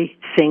every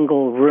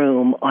single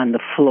room on the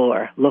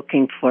floor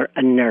looking for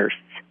a nurse,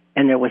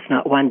 and there was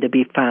not one to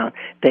be found.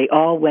 They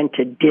all went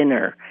to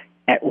dinner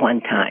at one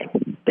time.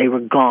 They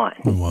were gone.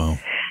 Oh, wow.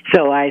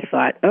 So I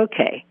thought,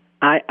 okay,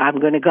 I'm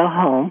going to go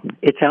home.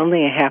 It's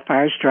only a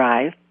half-hour's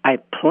drive. I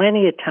have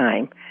plenty of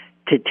time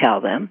to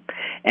tell them.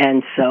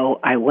 And so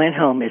I went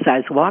home. As I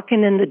was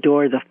walking in the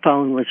door, the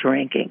phone was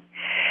ringing.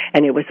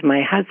 And it was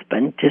my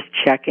husband just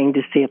checking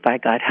to see if I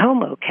got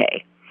home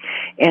okay.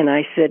 And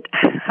I said,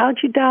 how'd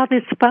you dial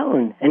this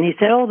phone? And he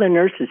said, oh, the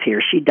nurse is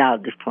here. She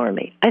dialed it for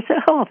me. I said,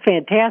 oh,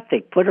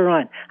 fantastic. Put her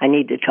on. I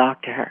need to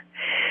talk to her.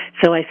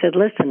 So I said,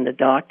 listen, the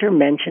doctor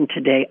mentioned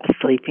today a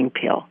sleeping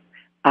pill.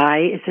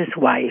 I, as his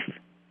wife,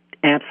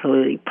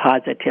 absolutely,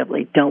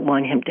 positively don't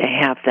want him to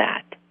have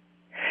that.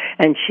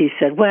 And she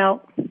said,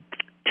 well,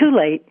 too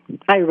late.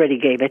 I already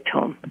gave it to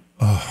him.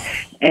 Oh.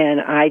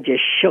 And I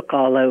just shook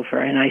all over.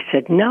 And I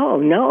said,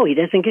 no, he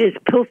doesn't get his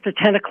pills till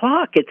 10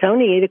 o'clock. It's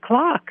only 8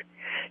 o'clock.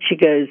 She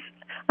goes,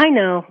 I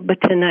know, but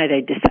tonight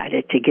I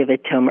decided to give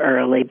it to him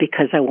early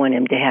because I want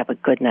him to have a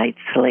good night's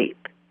sleep.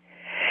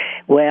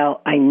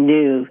 Well, I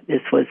knew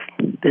this was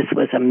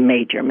a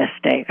major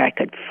mistake. I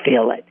could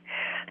feel it.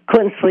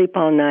 Couldn't sleep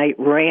all night,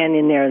 ran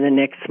in there the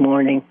next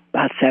morning,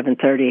 about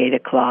 7:30, 8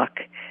 o'clock,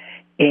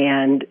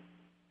 and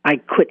I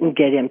couldn't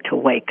get him to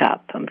wake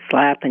up. I'm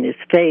slapping his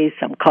face,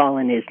 I'm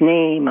calling his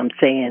name, I'm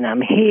saying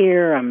I'm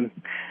here, I'm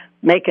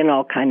making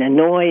all kind of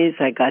noise.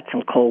 I got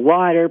some cold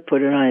water,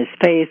 put it on his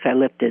face, I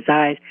lifted his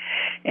eyes,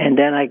 and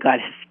then I got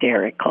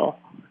hysterical.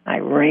 I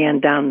ran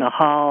down the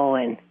hall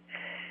and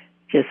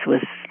just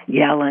was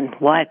yelling,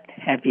 what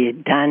have you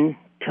done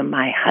to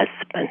my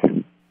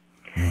husband?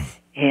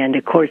 And,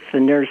 of course, the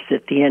nurse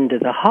at the end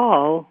of the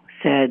hall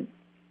said,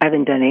 I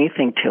haven't done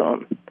anything to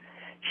him.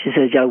 She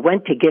says, I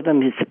went to give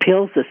him his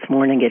pills this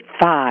morning at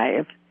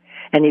 5,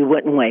 and he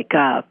wouldn't wake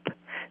up.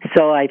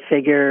 So I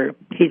figure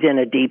he's in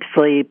a deep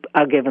sleep.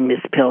 I'll give him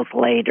his pills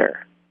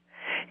later.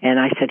 And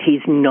I said,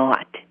 he's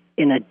not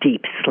in a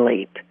deep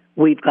sleep.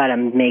 We've got a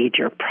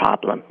major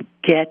problem.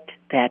 Get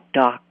that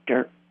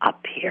doctor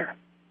up here.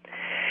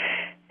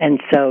 And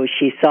so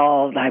she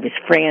saw I was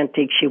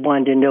frantic. She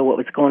wanted to know what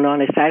was going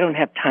on. I said, I don't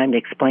have time to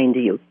explain to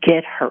you.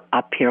 Get her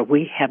up here.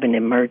 We have an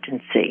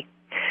emergency.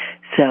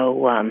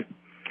 So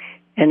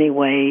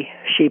anyway,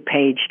 she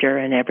paged her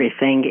and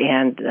everything,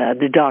 and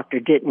the doctor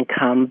didn't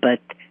come, but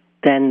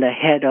then the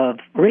head of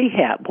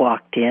rehab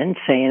walked in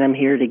saying, I'm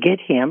here to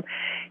get him.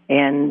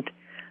 And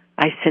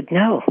I said,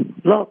 no,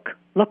 look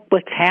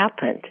what's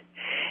happened.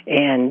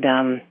 And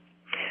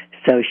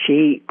so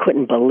she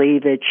couldn't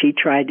believe it. She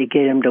tried to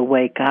get him to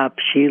wake up.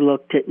 She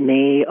looked at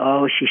me.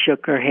 Oh, she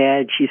shook her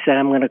head. She said,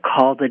 I'm going to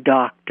call the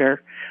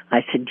doctor.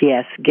 I said,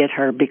 yes, get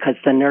her, because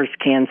the nurse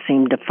can't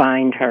seem to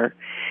find her.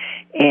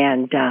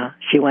 And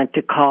she went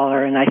to call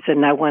her, and I said,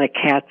 I want a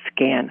CAT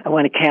scan. I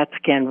want a CAT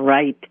scan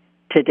right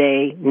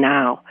today,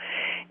 now.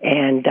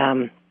 And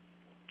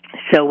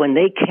so when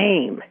they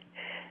came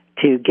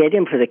to get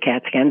him for the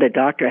CAT scan, the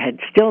doctor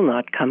had still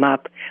not come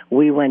up.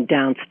 We went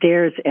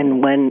downstairs,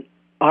 and when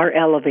our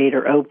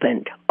elevator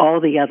opened, all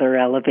the other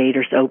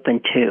elevators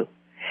opened too.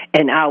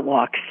 And out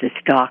walks this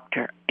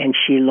doctor, and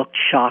she looked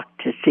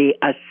shocked to see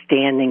us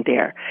standing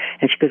there.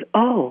 And she goes,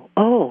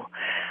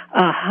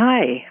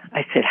 hi.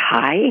 I said,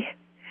 hi?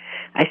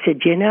 I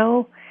said,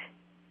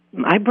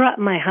 I brought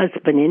my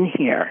husband in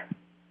here.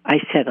 I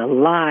said,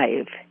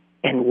 alive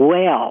and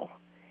well,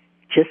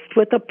 just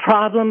with a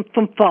problem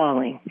from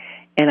falling.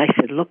 And I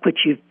said, look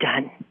what you've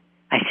done.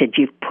 I said,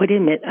 you've put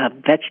him in a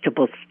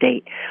vegetable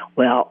state.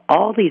 Well,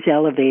 all these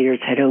elevators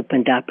had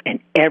opened up, and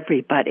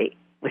everybody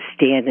was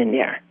standing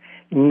there.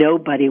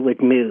 Nobody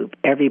would move.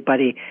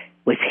 Everybody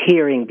was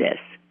hearing this.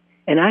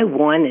 And I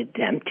wanted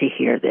them to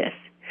hear this.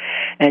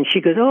 And she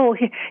goes,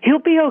 he'll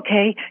be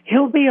okay.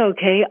 He'll be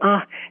okay.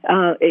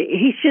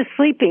 He's just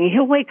sleeping.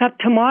 He'll wake up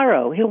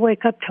tomorrow.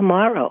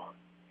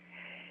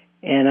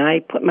 And I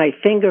put my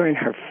finger in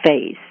her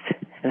face,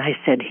 and I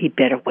said, he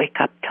better wake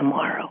up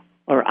tomorrow,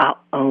 or I'll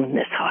own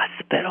this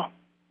hospital.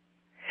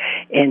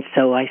 And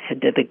so I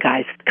said to the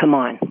guys, come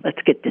on,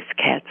 let's get this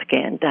CAT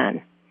scan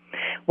done.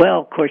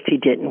 Well, of course, he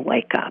didn't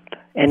wake up.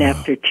 And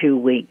after 2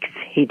 weeks,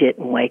 he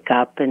didn't wake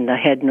up, and the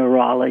head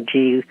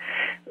neurology,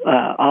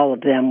 all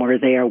of them were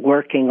there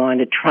working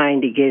on it,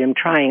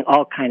 trying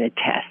all kind of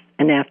tests.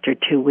 And after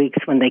 2 weeks,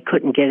 when they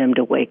couldn't get him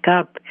to wake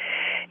up,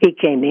 he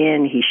came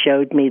in, he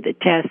showed me the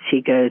tests.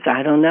 He goes,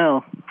 I don't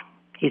know.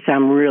 He said,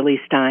 I'm really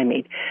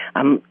stymied.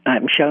 I'm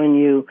showing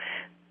you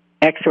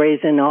X-rays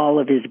in all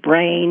of his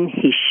brain.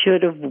 He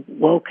should have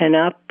woken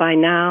up by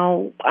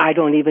now. I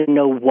don't even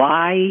know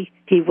why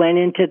he went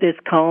into this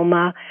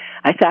coma.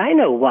 I said, I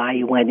know why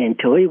he went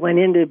into it. He went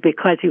into it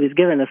because he was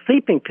given a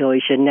sleeping pill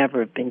he should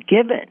never have been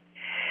given.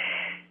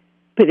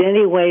 But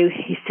anyway,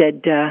 he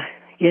said,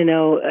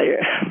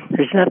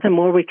 there's nothing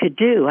more we could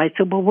do. I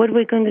said, well, what are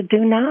we going to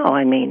do now?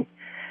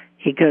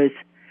 He goes,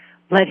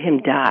 let him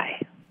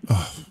die.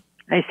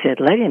 I said,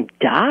 let him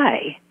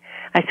die?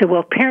 I said,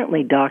 well,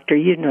 apparently, doctor,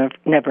 you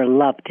never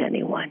loved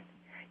anyone.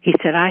 He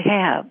said, I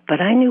have,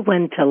 but I knew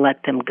when to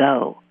let them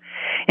go.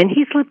 And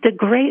he's lived a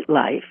great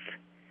life.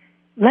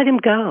 Let him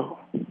go.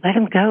 Let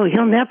him go.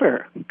 He'll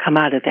never come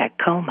out of that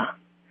coma.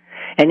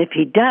 And if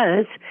he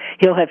does,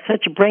 he'll have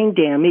such brain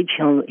damage,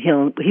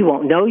 he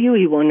won't know you,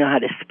 he won't know how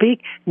to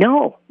speak.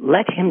 No,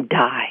 let him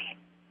die.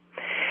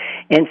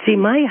 And see,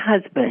 my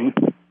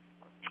husband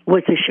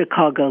was a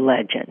Chicago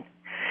legend.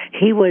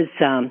 He was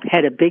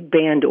had a big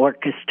band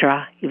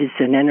orchestra. He was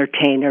an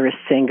entertainer, a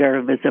singer.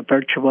 He was a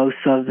virtuoso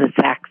of the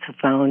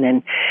saxophone,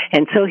 and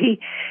so he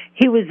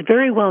was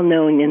very well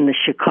known in the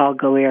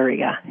Chicago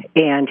area.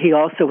 And he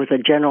also was a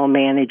general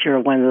manager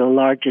of one of the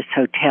largest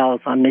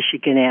hotels on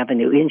Michigan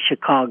Avenue in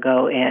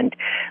Chicago.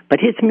 But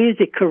his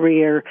music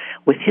career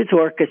with his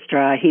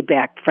orchestra, he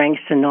backed Frank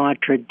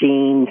Sinatra,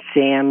 Dean,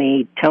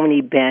 Sammy,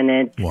 Tony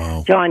Bennett,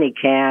 wow, Johnny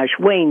Cash,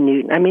 Wayne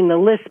Newton. I mean, the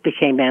list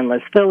became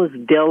endless. Phyllis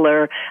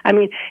Diller. I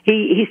mean,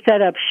 he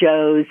set up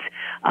shows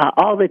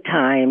all the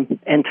time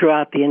and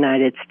throughout the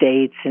United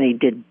States, and he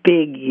did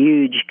big,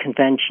 huge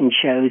convention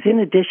shows. In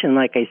addition,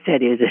 like I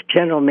said, he was a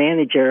general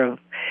manager of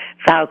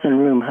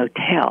 1,000-room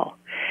hotel.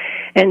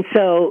 And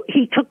so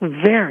he took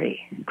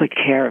very good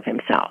care of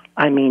himself.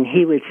 I mean,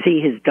 he would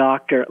see his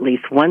doctor at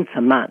least once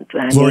a month.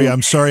 Gloria,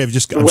 I'm sorry. I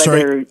got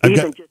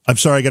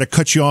to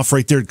cut you off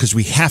right there because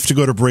we have to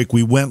go to break.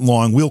 We went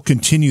long. We'll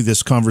continue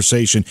this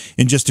conversation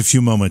in just a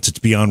few moments. It's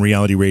Beyond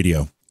Reality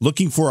Radio.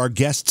 Looking for our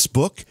guest's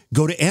book?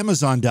 Go to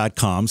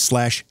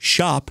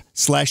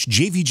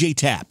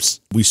Amazon.com/shop/JVJTaps.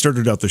 We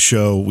started out the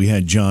show. We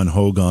had Johan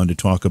Hogue on to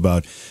talk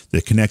about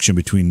the connection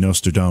between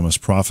Nostradamus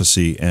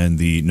prophecy and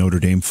the Notre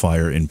Dame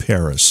fire in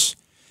Paris.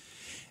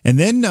 And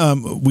then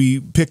we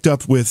picked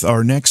up with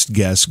our next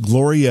guest,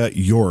 Gloria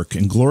Yorke.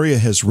 And Gloria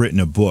has written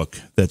a book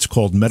that's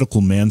called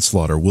Medical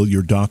Manslaughter, Will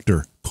Your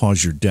Doctor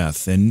Cause Your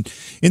Death? And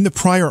in the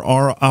prior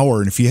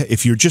hour, and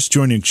if you're just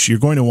joining, you're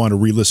going to want to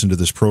re-listen to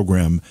this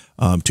program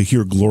to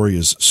hear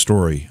Gloria's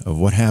story of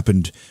what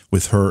happened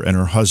with her and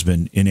her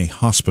husband in a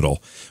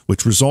hospital,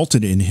 which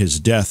resulted in his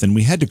death. And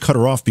we had to cut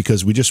her off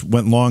because we just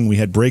went long. We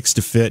had breaks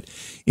to fit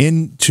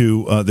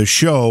into the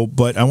show,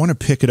 but I want to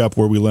pick it up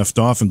where we left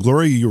off. And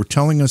Gloria, you were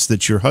telling us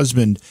that your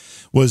husband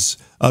was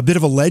a bit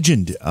of a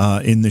legend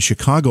in the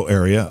Chicago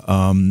area,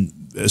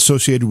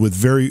 associated with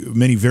very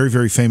many very,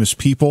 very famous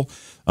people.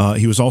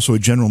 He was also a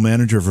general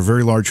manager of a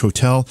very large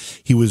hotel.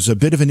 He was a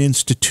bit of an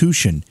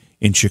institution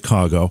in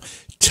Chicago.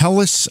 Tell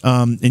us,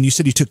 and you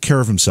said he took care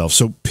of himself.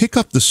 So pick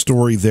up the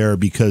story there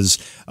because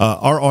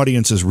our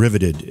audience is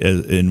riveted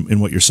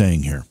in what you're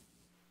saying here.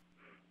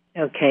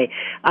 Okay.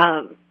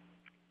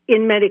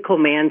 In medical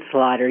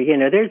manslaughter,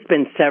 there's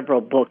been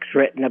several books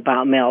written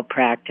about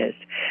malpractice,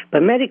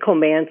 but medical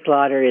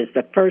manslaughter is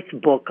the first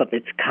book of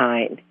its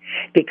kind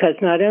because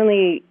not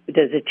only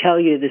does it tell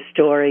you the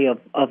story of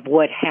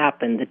what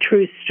happened, the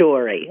true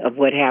story of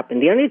what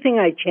happened. The only thing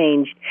I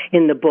changed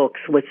in the books,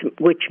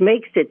 which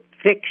makes it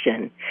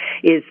fiction,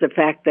 is the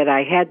fact that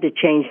I had to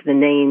change the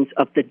names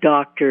of the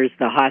doctors,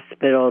 the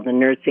hospital, the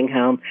nursing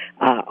home,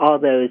 all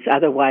those.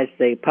 Otherwise,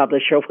 the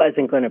publisher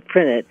wasn't going to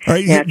print it,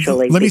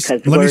 naturally,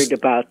 because worried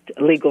about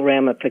legal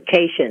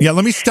ramifications. Yeah,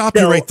 let me stop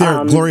you right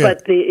there, Gloria.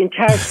 But the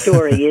entire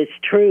story is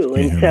true.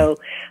 And so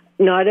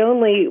not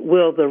only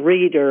will the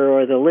reader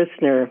or the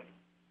listener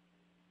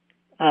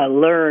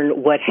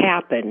learn what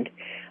happened,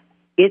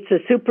 it's a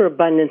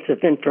superabundance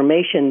of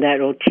information that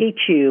will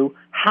teach you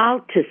how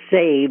to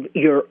save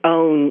your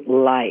own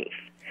life.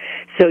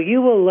 So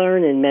you will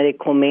learn in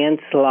medical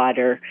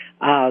manslaughter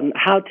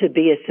how to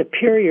be a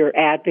superior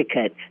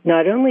advocate,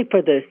 not only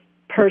for the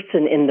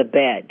person in the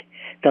bed,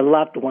 the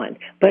loved one,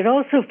 but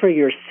also for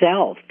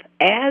yourself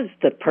as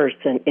the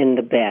person in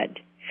the bed.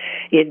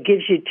 It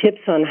gives you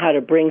tips on how to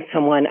bring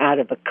someone out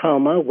of a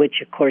coma,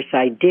 which, of course,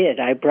 I did.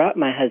 I brought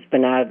my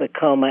husband out of a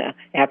coma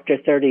after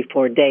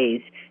 34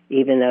 days,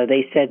 even though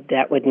they said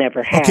that would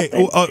never happen.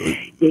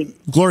 Okay,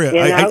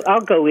 Gloria,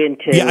 I'll go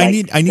into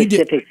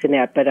specifics in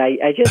that, but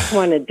I just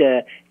wanted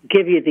to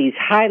give you these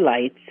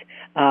highlights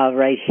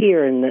right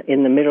here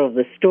in the middle of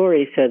the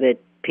story so that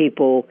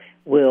people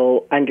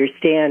will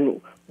understand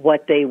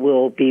what they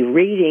will be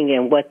reading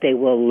and what they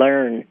will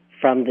learn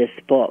from this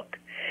book.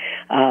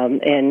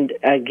 And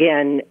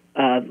again,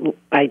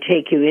 I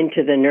take you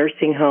into the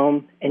nursing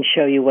home and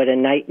show you what a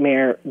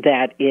nightmare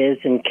that is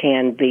and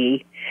can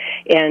be.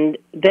 And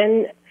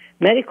then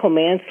medical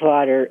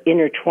manslaughter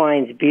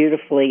intertwines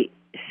beautifully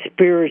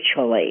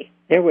spiritually.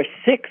 There were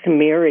 6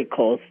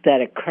 miracles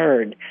that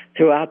occurred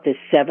throughout this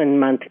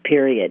 7-month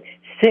period.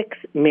 6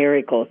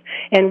 miracles.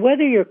 And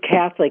whether you're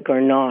Catholic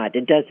or not,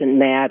 it doesn't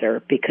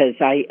matter, because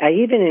I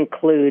even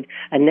include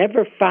a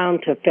never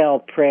found to fail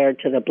prayer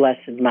to the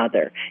Blessed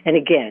Mother. And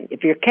again,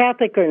 if you're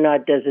Catholic or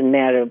not, doesn't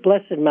matter. The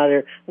Blessed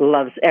Mother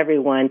loves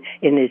everyone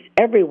and is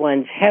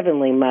everyone's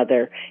heavenly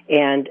mother,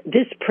 and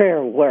this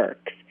prayer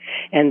works.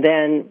 And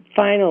then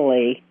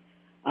finally,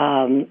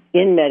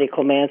 in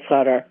medical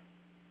manslaughter,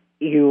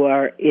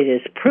 it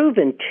is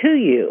proven to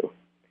you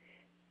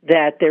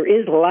that there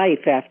is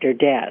life after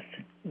death.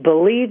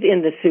 Believe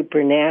in the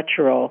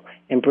supernatural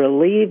and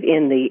believe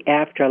in the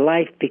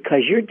afterlife, because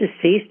you're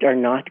deceased or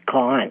not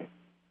gone.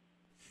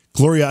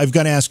 Gloria, I've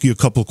got to ask you a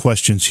couple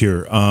questions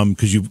here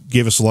because you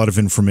gave us a lot of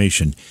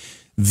information.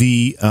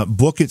 The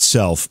book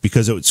itself,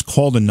 because it's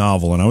called a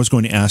novel, and I was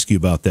going to ask you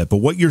about that, but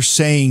what you're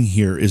saying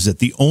here is that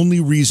the only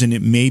reason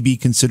it may be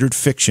considered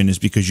fiction is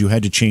because you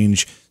had to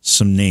change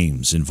some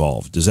names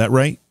involved. Is that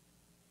right?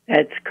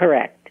 That's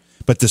correct.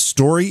 But the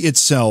story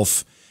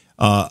itself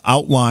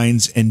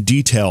outlines and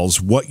details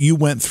what you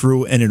went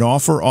through, and it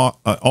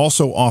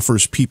also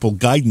offers people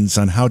guidance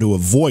on how to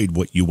avoid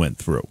what you went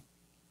through.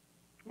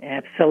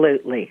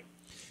 Absolutely.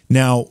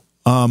 Now,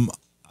 I'm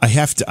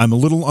a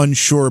little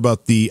unsure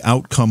about the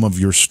outcome of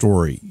your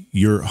story.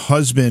 Your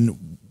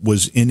husband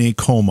was in a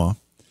coma.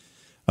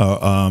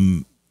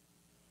 The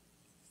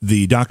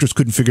doctors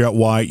couldn't figure out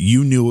why.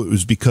 You knew it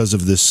was because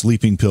of this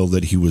sleeping pill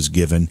that he was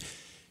given.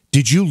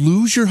 Did you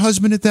lose your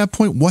husband at that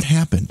point? What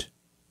happened?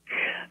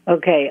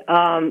 Okay.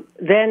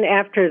 Then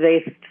after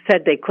they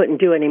said they couldn't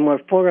do any more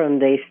for him,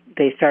 they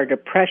started to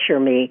pressure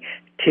me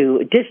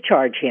to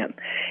discharge him.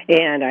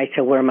 And I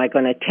said, where am I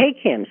going to take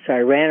him? So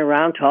I ran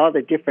around to all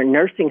the different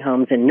nursing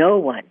homes, and no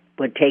one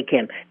would take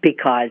him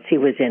because he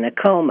was in a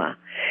coma.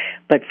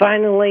 But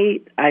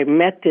finally, I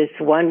met this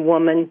one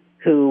woman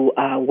who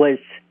was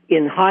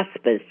in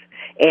hospice,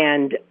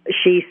 and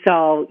she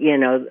saw,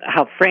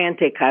 how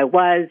frantic I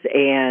was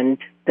and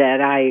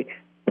that I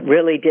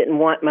really didn't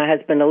want my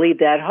husband to leave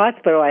that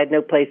hospital. I had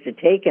no place to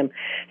take him.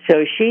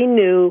 So she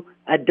knew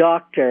a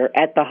doctor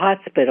at the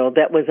hospital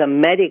that was a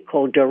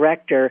medical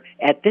director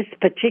at this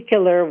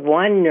particular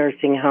one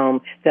nursing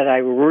home that I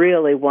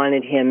really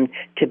wanted him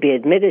to be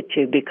admitted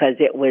to because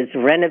it was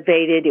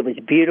renovated, it was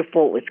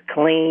beautiful, it was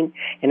clean,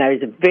 and I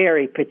was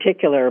very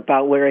particular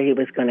about where he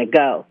was going to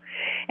go.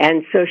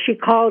 And so she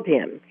called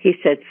him. He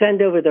said,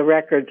 send over the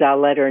records,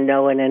 I'll let her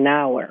know in an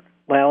hour.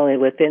 Well,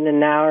 within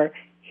an hour,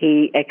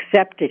 he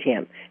accepted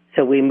him.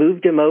 So we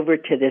moved him over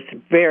to this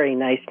very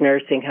nice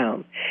nursing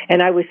home.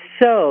 And I was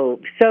so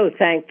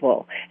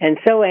thankful and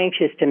so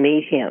anxious to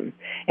meet him.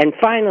 And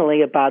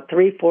finally, about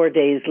 3-4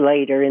 days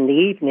later in the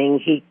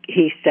evening,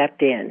 he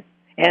stepped in.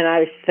 And I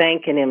was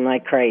thanking him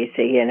like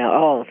crazy,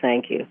 oh,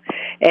 thank you.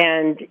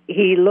 And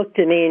he looked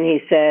at me and he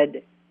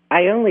said,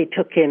 I only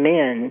took him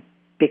in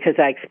because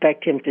I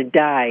expect him to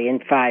die in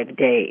 5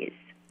 days.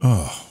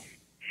 Oh.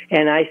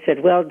 And I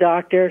said, well,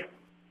 doctor,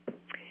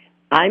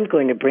 I'm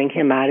going to bring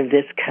him out of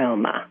this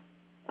coma.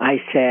 I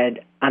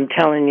said, I'm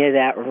telling you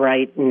that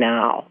right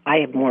now. I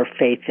have more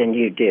faith than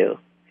you do.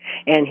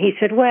 And he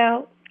said,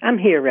 well, I'm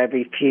here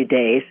every few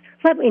days.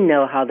 Let me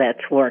know how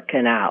that's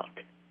working out.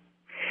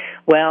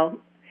 Well,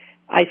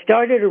 I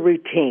started a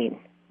routine.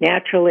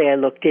 Naturally, I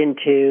looked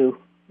into,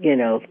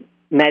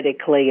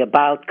 medically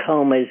about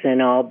comas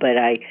and all, but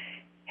I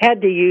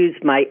had to use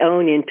my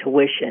own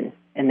intuition.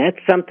 And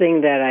that's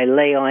something that I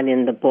lay on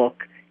in the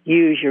book.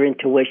 Use your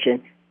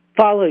intuition.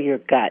 Follow your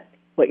gut,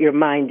 what your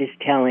mind is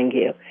telling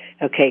you,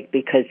 okay,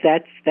 because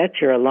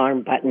that's your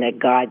alarm button that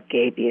God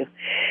gave you.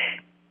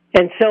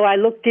 And so I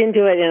looked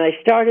into it, and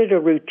I started a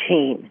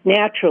routine.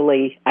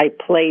 Naturally, I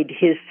played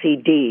his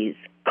CDs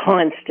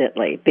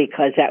constantly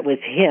because that was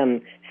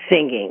him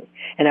singing,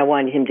 and I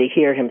wanted him to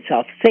hear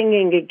himself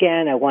singing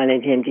again. I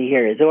wanted him to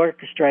hear his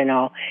orchestra and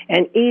all.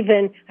 And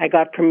even I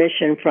got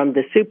permission from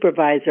the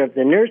supervisor of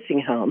the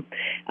nursing home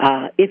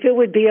if it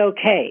would be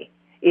okay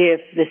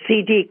if the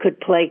CD could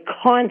play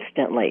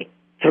constantly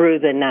through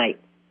the night.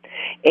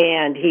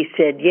 And he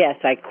said, yes,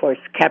 I, of course,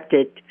 kept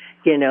it,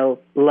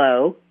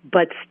 low,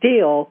 but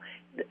still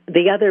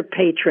the other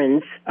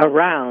patrons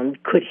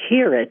around could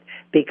hear it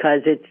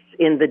because it's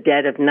in the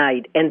dead of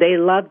night. And they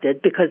loved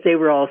it because they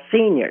were all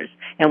seniors.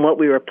 And what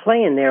we were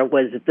playing there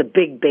was the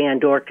big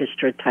band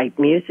orchestra type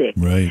music.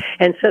 Right.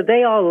 And so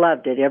they all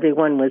loved it.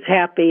 Everyone was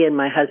happy, and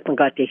my husband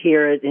got to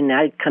hear it. And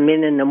I'd come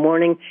in the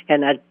morning,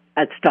 and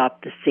I'd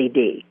stop the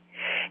CD.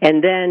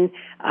 And then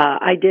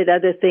I did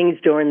other things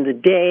during the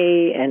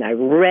day, and I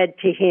read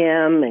to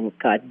him and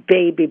got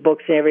baby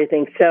books and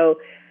everything. So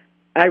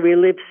I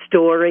relived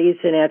stories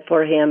and that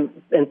for him.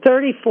 And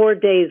 34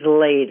 days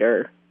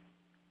later,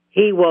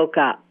 he woke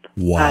up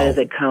out of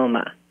the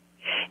coma.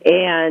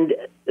 And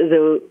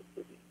the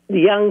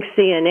young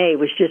CNA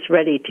was just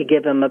ready to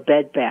give him a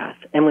bed bath.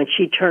 And when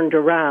she turned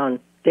around,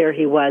 there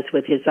he was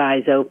with his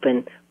eyes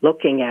open,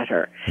 looking at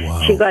her.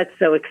 Wow. She got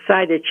so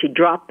excited, she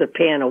dropped the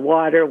pan of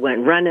water,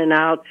 went running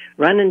out,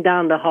 running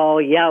down the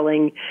hall,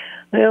 yelling,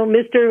 well,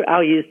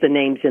 I'll use the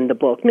names in the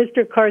book,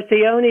 Mr.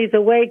 Carcione's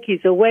awake,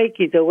 he's awake,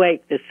 he's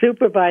awake. The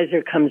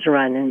supervisor comes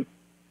running.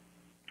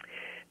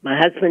 My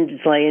husband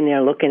is laying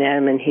there looking at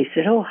him, and he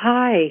said, oh,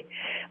 hi.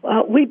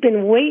 We've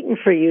been waiting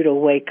for you to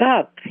wake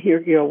up.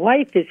 Your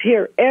wife is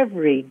here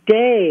every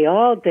day,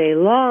 all day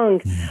long.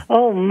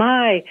 Oh,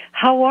 my,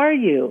 how are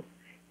you?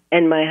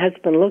 And my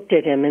husband looked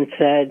at him and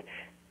said,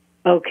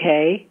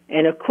 okay.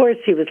 And, of course,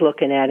 he was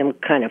looking at him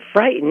kind of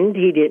frightened.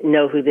 He didn't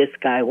know who this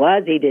guy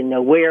was. He didn't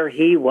know where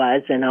he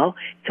was and all.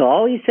 So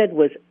all he said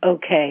was,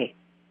 okay.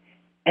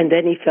 And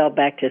then he fell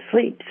back to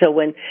sleep. So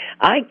when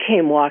I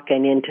came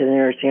walking into the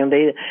nursing home,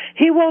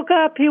 he woke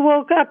up.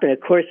 And, of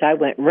course, I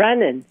went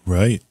running.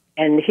 Right.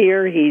 And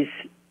here he's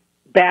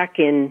back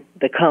in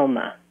the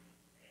coma.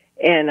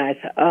 And I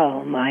thought,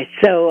 oh, my.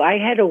 So I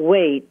had to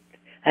wait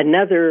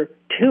another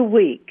 2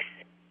 weeks.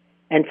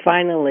 And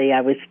finally,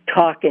 I was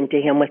talking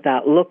to him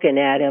without looking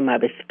at him. I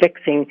was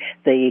fixing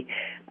the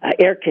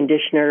air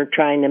conditioner,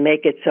 trying to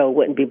make it so it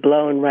wouldn't be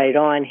blowing right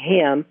on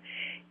him.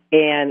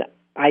 And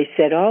I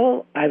said,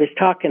 I was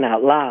talking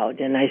out loud.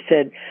 And I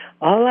said,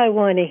 all I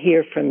want to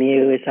hear from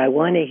you is I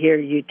want to hear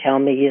you tell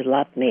me you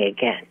love me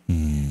again.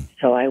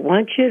 So I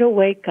want you to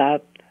wake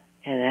up,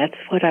 and that's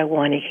what I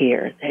want to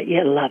hear, that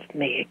you love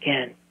me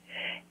again.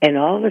 And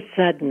all of a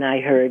sudden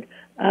I heard,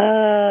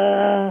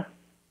 and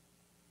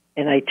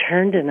I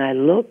turned and I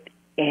looked,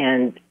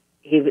 and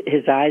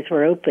his eyes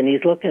were open.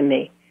 He's looking at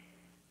me.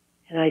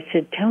 And I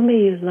said, tell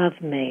me you love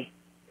me.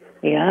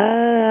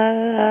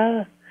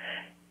 Yeah.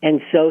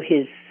 And so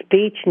his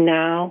speech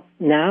now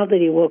that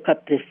he woke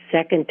up this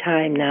second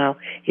time now,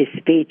 his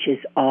speech is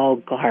all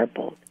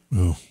garbled.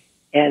 Oh.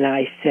 And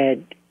I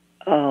said,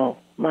 oh,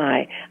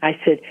 my. I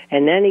said,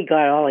 and then he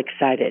got all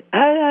excited.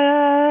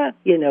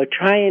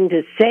 Trying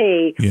to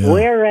say,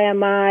 where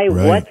am I?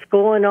 Right. What's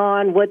going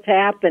on? What's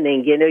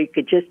happening?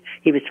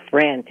 He was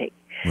frantic.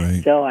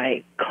 Right. So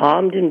I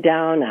calmed him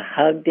down. I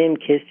hugged him,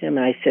 kissed him,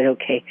 and I said,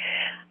 okay,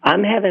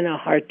 I'm having a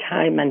hard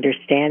time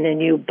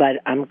understanding you,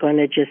 but I'm going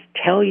to just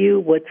tell you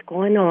what's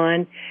going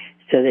on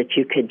so that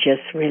you could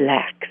just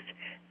relax.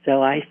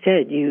 So I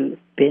said, you've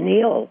been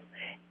ill,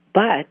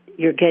 but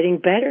you're getting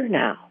better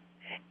now.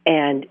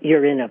 And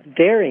you're in a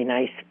very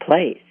nice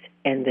place,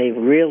 and they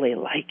really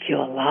like you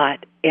a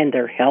lot, and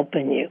they're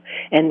helping you,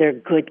 and they're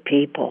good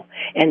people.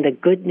 And the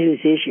good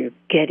news is you're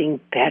getting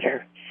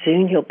better.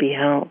 Soon you'll be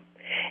home.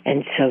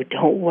 And so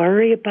don't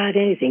worry about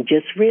anything.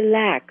 Just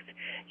relax.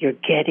 You're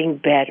getting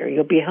better.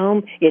 You'll be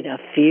home in a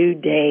few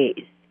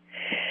days.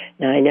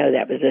 Now, I know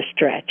that was a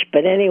stretch,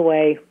 but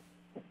anyway,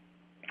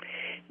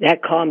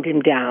 that calmed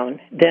him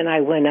down. Then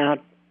I went out,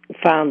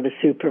 found the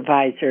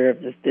supervisor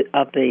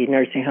of the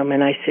nursing home,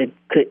 and I said,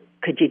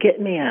 could you get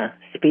me a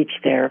speech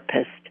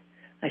therapist?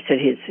 I said,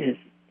 his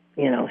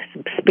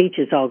speech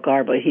is all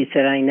garbled. He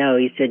said, I know.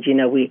 He said,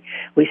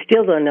 we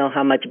still don't know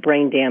how much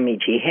brain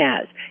damage he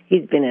has.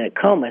 He's been in a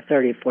coma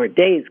 34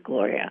 days,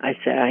 Gloria. I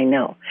said, I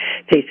know.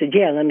 So he said,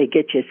 yeah, let me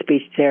get you a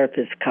speech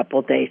therapist a couple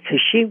of days. So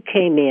she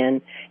came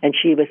in, and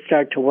she would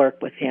start to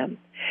work with him.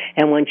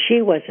 And when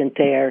she wasn't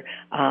there,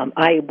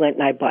 I went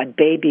and I bought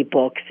baby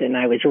books, and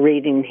I was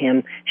reading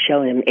him,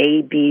 showing him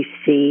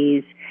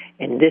ABCs,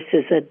 and this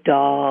is a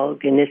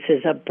dog, and this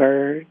is a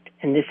bird,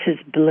 and this is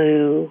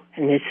blue,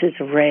 and this is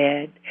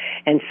red.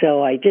 And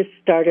so I just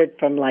started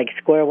from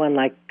square one,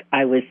 like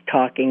I was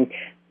talking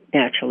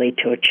naturally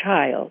to a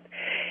child.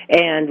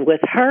 And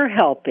with her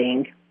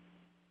helping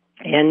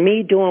and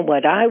me doing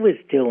what I was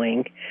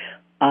doing,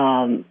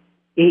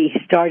 he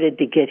started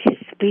to get his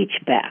speech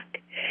back.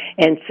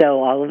 And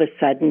so all of a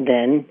sudden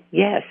then,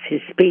 yes,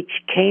 his speech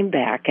came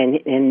back,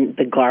 and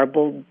the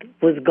garble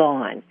was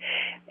gone.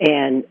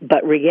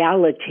 But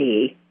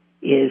reality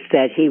is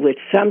that he would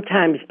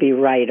sometimes be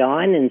right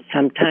on, and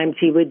sometimes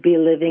he would be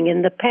living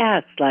in the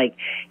past, like,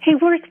 hey,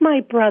 where's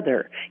my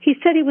brother? He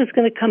said he was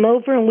going to come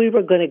over and we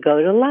were going to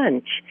go to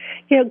lunch.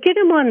 Get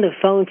him on the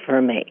phone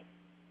for me.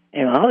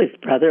 And his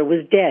brother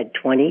was dead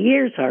 20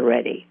 years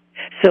already.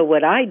 So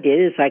what I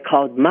did is I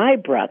called my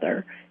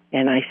brother,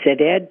 and I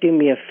said, Ed, do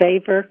me a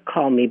favor,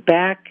 call me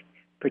back,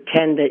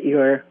 pretend that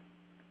you're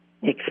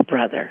Nick's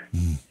brother,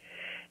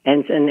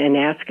 and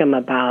ask him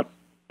about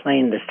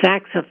playing the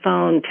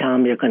saxophone, tell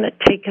him you're going to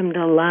take him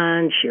to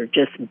lunch, you're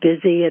just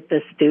busy at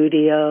the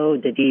studio,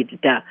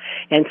 da-dee-da-da.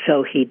 And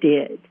so he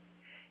did.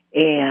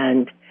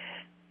 And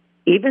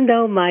even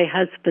though my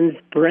husband's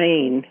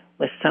brain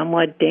was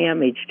somewhat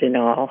damaged and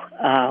all,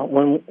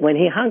 when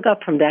he hung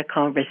up from that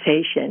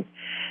conversation,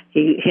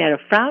 he had a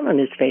frown on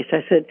his face.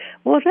 I said,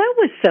 well, that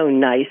was so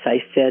nice,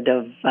 I said,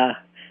 of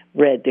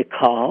Red to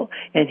call.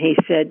 And he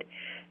said,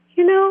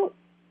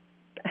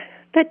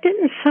 that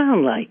didn't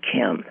sound like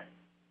him.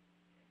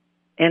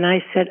 And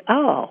I said,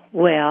 oh,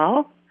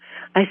 well,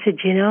 I said,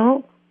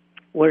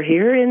 we're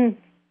here in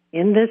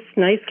this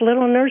nice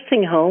little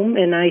nursing home.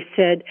 And I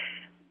said,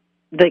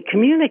 the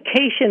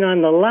communication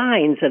on the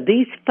lines of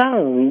these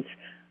phones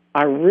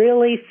are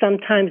really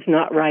sometimes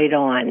not right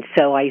on.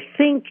 So I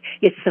think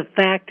it's the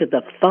fact of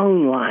the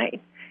phone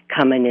line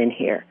coming in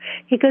here.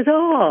 He goes,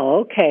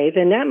 oh, okay,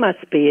 then that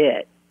must be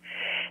it.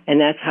 And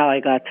that's how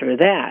I got through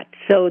that.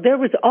 So there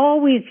was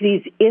always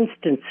these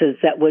instances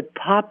that would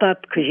pop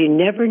up because you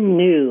never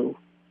knew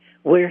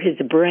where his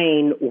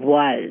brain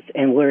was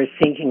and where his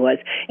thinking was.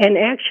 And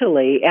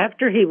actually,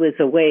 after he was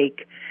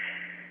awake,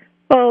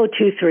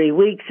 2-3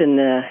 weeks, and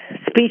the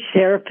speech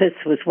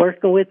therapist was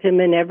working with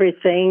him and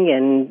everything,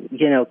 and,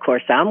 of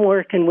course, I'm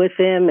working with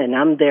him, and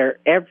I'm there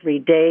every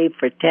day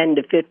for 10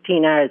 to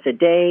 15 hours a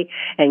day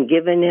and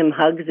giving him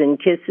hugs and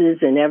kisses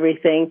and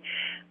everything.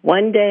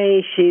 One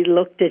day, she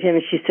looked at him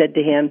and she said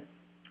to him,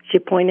 she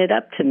pointed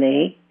up to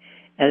me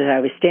as I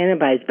was standing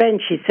by his bed,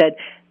 and she said,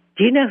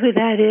 do you know who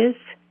that is?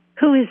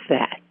 Who is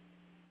that?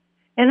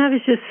 And I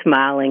was just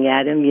smiling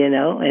at him,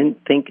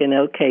 and thinking,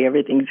 okay,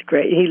 everything's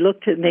great. He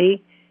looked at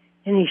me,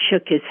 and he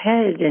shook his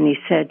head, and he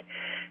said,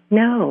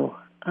 no,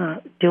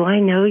 do I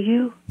know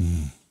you?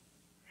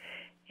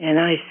 And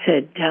I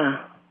said,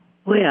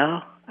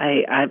 well,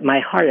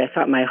 I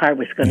thought my heart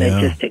was going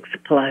to just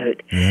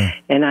explode. Yeah.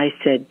 And I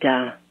said,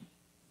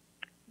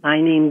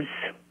 my name's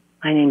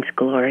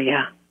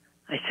Gloria.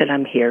 I said,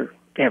 I'm here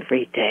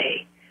every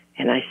day.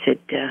 And I said,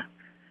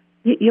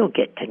 you'll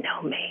get to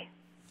know me.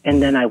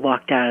 And then I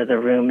walked out of the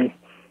room and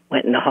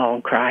went in the hall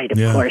and cried, of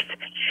course.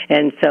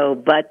 And so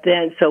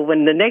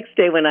when the next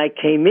day when I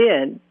came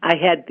in, I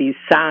had these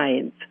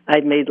signs.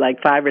 I made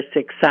like 5 or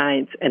 6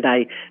 signs, and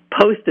I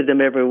posted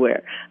them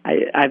everywhere.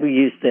 I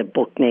used the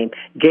book name,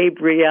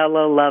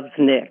 Gabriella Loves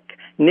Nick.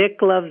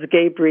 Nick loves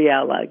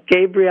Gabriella.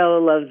 Gabriella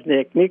loves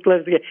Nick. Nick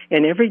loves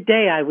And every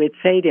day I would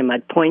say to him,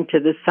 I'd point to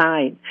the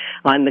sign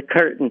on the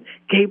curtain,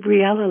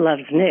 Gabriella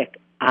loves Nick.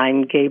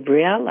 I'm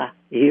Gabriella.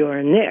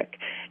 You're Nick.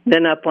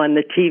 Then up on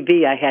the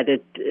TV, I had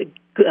it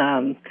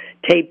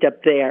taped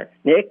up there.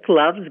 Nick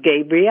loves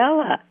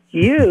Gabriella.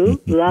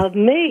 You love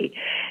me.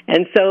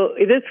 And so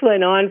this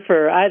went on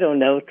for,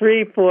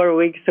 3-4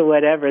 weeks or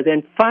whatever.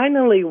 Then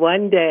finally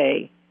one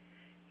day,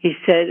 he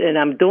said, and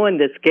I'm doing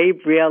this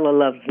Gabriella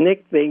loves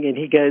Nick thing, and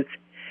he goes,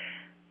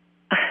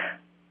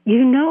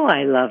 you know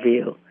I love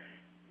you.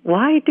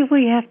 Why do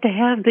we have to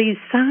have these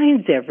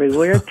signs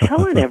everywhere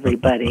telling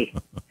everybody?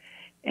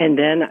 And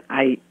then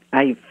I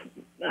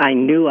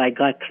knew I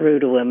got through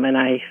to him, and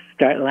I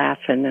started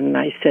laughing, and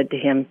I said to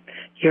him,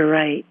 you're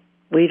right.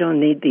 We don't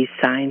need these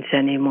signs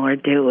anymore,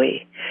 do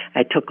we?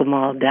 I took them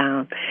all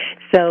down.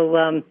 So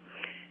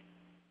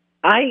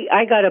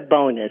I got a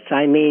bonus.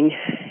 I mean,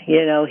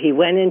 he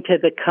went into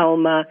the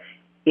coma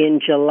in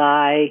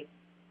July,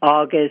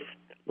 August,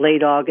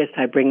 late August.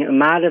 I bring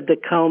him out of the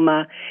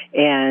coma,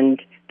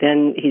 and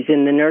then he's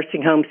in the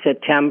nursing home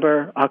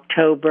September,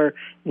 October,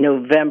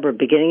 November.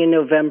 Beginning in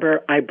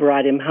November, I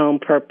brought him home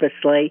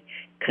purposely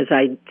because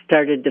I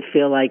started to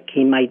feel like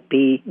he might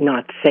be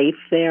not safe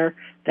there.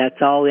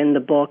 That's all in the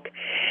book.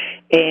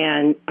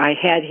 And I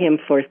had him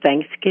for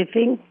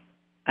Thanksgiving.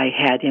 I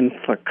had him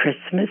for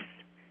Christmas.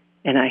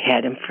 And I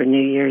had him for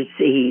New Year's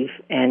Eve.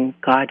 And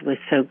God was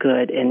so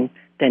good and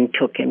then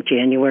took him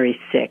January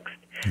 6th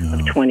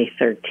of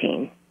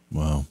 2013.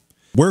 Wow.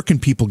 Where can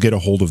people get a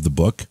hold of the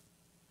book?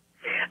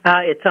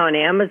 It's on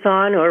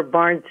Amazon or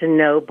Barnes &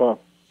 Noble.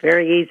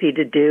 Very easy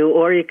to do.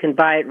 Or you can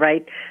buy it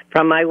right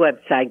from my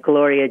website,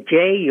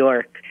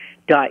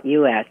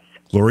 gloriaJyorke.us.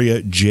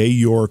 Gloria J.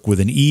 Yorke with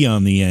an E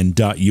on the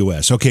end,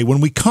 .us. Okay, when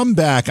we come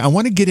back, I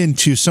want to get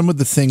into some of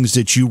the things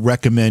that you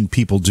recommend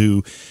people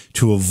do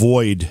to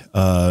avoid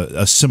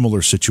a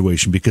similar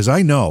situation, because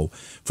I know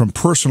from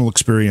personal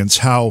experience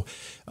how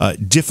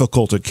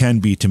difficult it can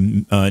be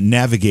to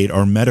navigate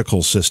our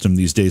medical system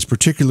these days,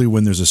 particularly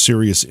when there's a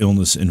serious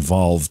illness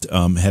involved,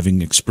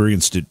 having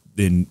experienced it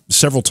in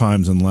several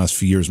times in the last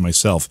few years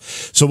myself.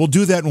 So we'll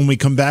do that when we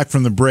come back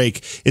from the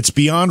break. It's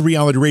Beyond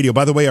Reality Radio.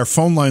 By the way, our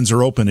phone lines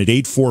are open at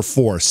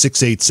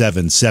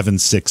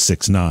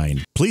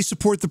 844-687-7669. Please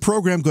support the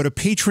program. Go to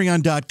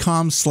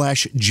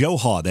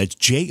patreon.com/Johaw. That's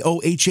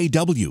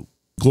JOHAW.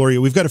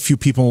 Gloria, we've got a few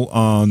people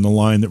on the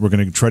line that we're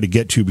going to try to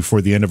get to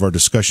before the end of our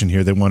discussion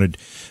here. They wanted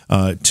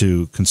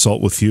to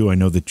consult with you. I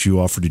know that you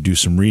offered to do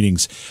some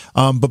readings.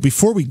 But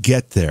before we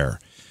get there,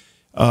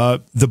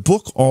 the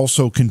book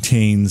also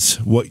contains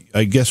what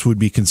I guess would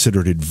be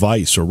considered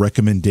advice or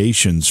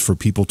recommendations for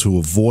people to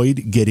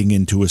avoid getting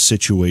into a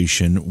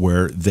situation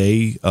where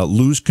they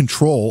lose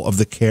control of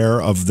the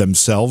care of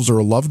themselves or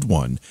a loved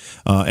one,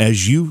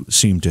 as you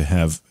seem to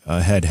have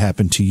had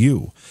happen to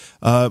you.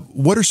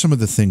 What are some of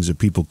the things that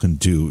people can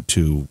do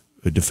to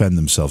defend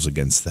themselves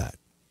against that?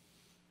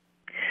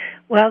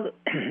 Well,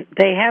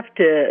 they have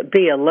to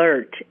be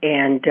alert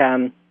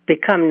and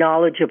become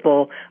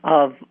knowledgeable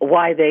of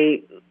what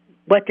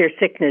their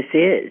sickness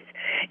is.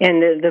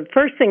 And the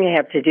first thing you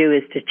have to do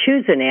is to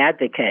choose an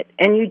advocate.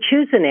 And you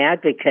choose an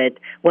advocate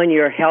when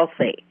you're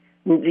healthy.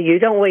 You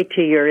don't wait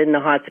till you're in the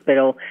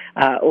hospital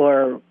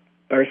or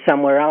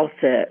somewhere else.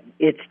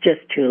 It's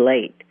just too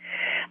late.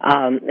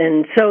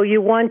 And so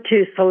you want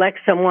to select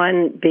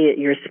someone, be it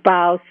your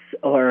spouse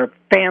or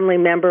family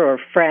member or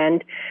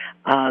friend,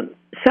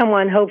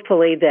 someone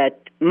hopefully that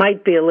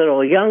might be a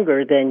little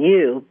younger than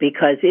you,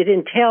 because it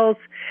entails,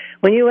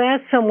 when you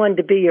ask someone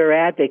to be your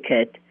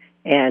advocate,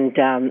 and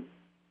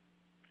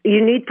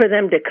you need for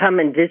them to come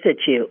and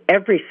visit you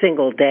every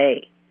single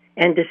day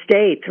and to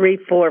stay 3,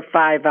 4,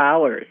 5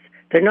 hours.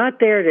 They're not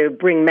there to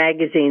bring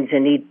magazines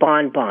and eat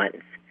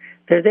bonbons.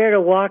 They're there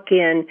to walk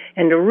in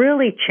and to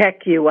really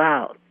check you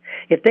out.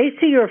 If they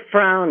see you're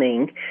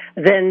frowning,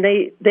 then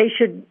they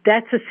should,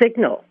 that's a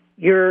signal.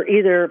 You're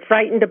either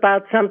frightened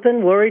about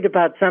something, worried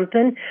about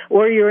something,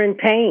 or you're in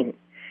pain.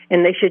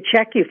 And they should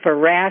check you for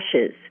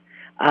rashes.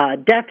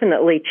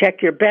 Definitely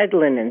check your bed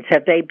linens.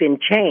 Have they been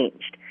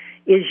changed?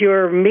 Is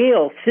your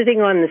meal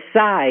sitting on the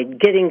side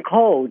getting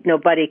cold?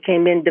 Nobody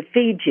came in to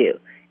feed you,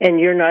 and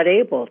you're not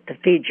able to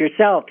feed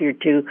yourself. You're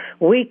too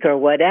weak or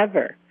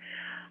whatever.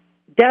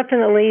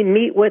 Definitely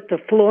meet with the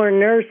floor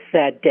nurse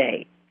that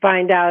day.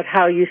 Find out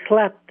how you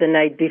slept the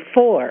night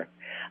before.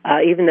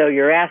 even though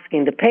you're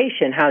asking the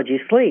patient, how'd you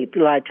sleep? A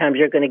lot of times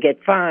you're going to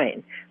get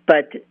fine,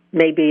 but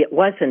maybe it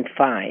wasn't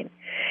fine.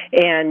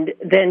 And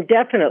then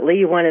definitely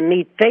you want to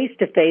meet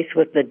face-to-face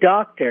with the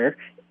doctor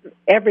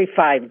every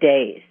 5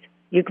 days.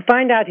 You can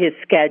find out his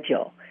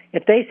schedule.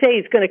 If they say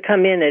he's going to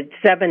come in at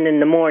 7 in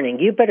the morning,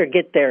 you better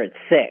get there at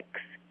 6,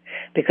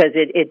 because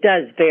it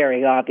does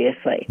vary,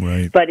 obviously.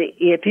 Right. But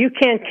if you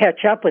can't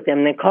catch up with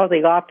him, then call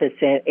the office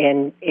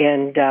and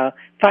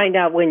find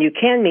out when you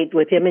can meet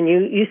with him, and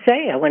you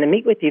say, I want to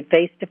meet with you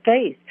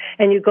face-to-face.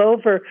 And you go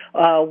over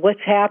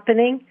what's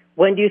happening.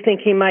 When do you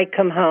think he might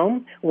come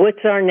home?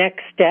 What's our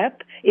next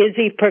step? Is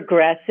he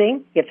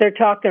progressing? If they're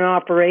talking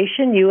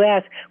operation, you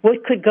ask,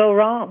 what could go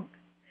wrong?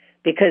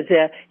 Because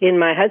in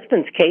my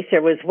husband's case,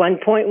 there was one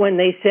point when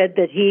they said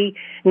that he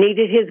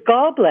needed his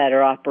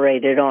gallbladder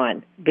operated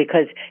on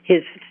because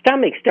his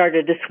stomach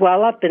started to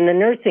swell up in the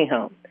nursing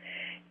home.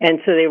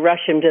 And so they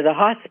rushed him to the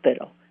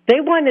hospital. They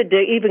wanted to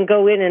even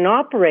go in and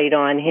operate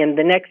on him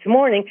the next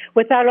morning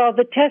without all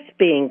the tests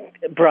being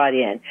brought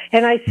in.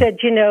 And I said,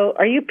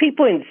 are you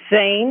people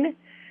insane?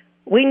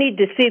 We need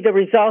to see the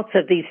results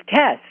of these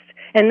tests.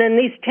 And then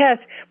these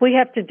tests, we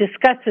have to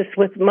discuss this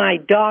with my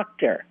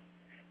doctor.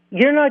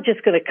 You're not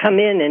just going to come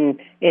in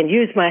and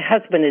use my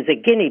husband as a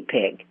guinea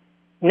pig.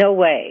 No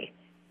way.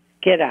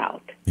 Get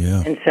out.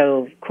 Yeah. And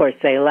so, of course,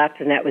 they left,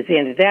 and that was the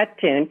end of that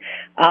tune.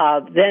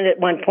 Then at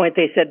one point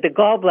they said the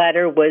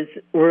gallbladder was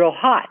real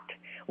hot.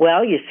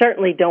 Well, you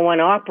certainly don't want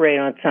to operate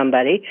on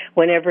somebody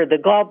whenever the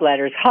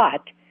gallbladder is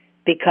hot,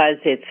 because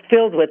it's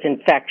filled with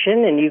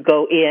infection, and you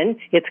go in,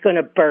 it's going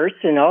to burst,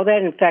 and all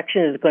that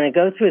infection is going to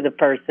go through the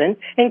person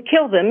and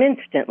kill them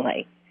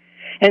instantly.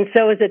 And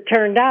so as it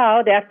turned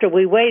out, after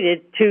we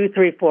waited 2,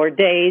 3, 4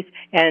 days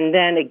and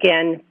then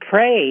again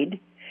prayed,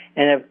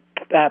 and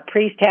a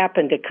priest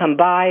happened to come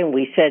by, and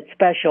we said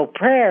special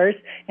prayers,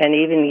 and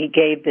even he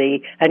gave the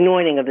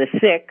anointing of the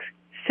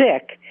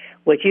sick,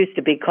 which used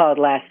to be called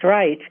last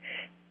rites.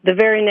 The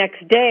very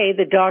next day,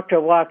 the doctor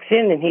walks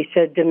in, and he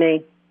said to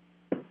me,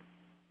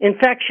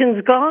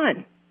 infection's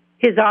gone.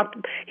 His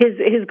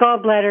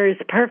gallbladder is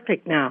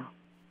perfect now.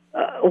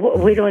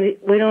 We don't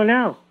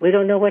know. We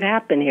don't know what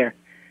happened here.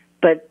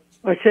 But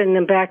we're sending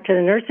him back to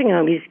the nursing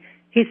home.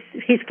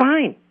 He's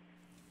fine.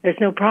 There's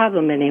no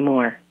problem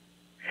anymore.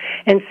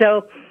 And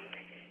so,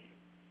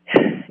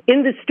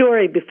 in the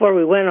story before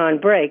we went on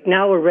break,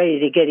 now we're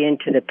ready to get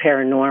into the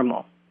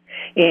paranormal.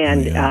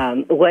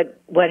 And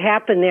what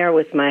happened there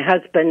with my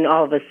husband?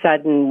 All of a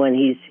sudden, when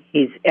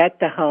he's at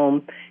the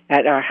home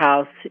at our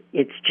house,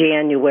 it's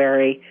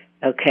January.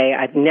 Okay,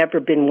 I've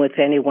never been with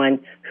anyone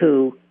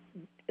who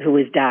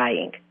is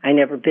dying. I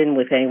never been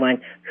with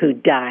anyone who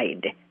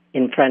died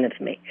in front of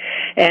me.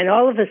 And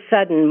all of a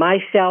sudden, my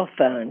cell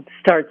phone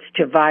starts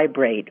to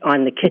vibrate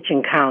on the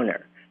kitchen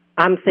counter.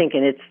 I'm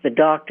thinking it's the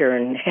doctor,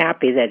 and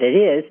happy that it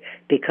is,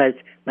 because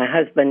my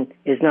husband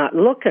is not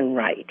looking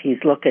right. He's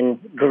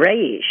looking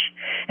grayish.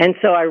 And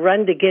so I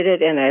run to get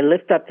it, and I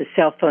lift up the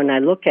cell phone, and I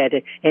look at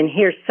it, and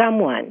here's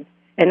someone,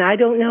 and I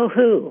don't know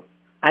who.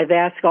 I've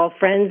asked all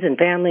friends and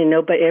family, and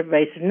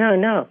everybody said,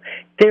 no.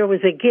 There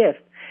was a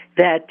gift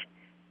that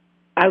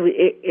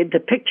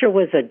the picture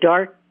was a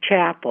dark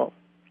chapel,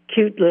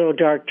 cute little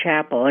dark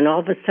chapel, and all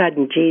of a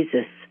sudden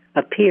Jesus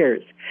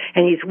appears,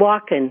 and he's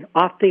walking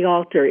off the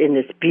altar in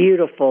this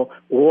beautiful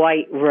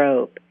white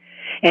robe,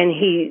 and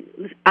he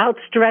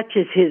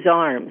outstretches his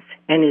arms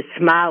and is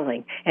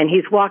smiling, and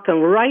he's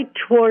walking right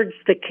towards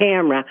the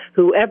camera,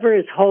 whoever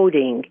is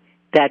holding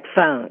that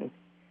phone,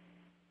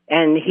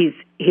 and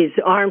his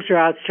arms are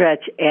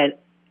outstretched, and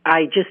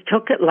I just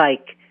took it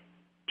like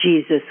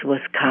Jesus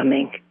was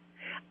coming.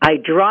 I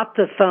dropped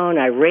the phone.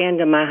 I ran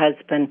to my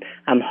husband.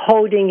 I'm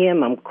holding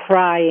him. I'm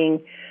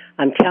crying.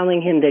 I'm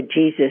telling him that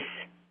Jesus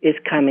is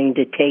coming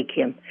to take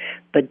him.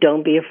 But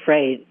don't be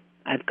afraid.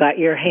 I've got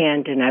your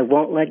hand, and I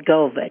won't let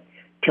go of it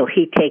till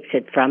he takes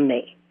it from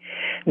me.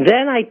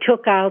 Then I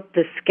took out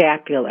the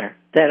scapular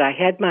that I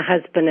had my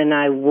husband and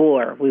I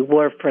wore. We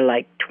wore for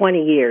like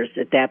 20 years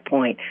at that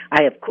point.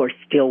 I, of course,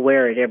 still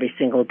wear it every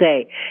single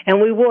day.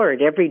 And we wore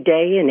it every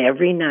day and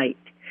every night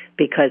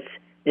because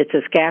it's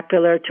a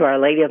scapular to Our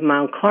Lady of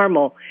Mount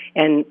Carmel,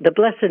 and the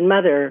Blessed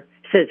Mother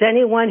says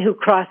anyone who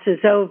crosses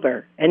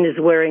over and is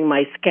wearing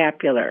my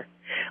scapular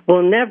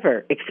will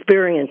never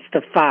experience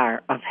the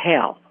fire of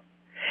hell.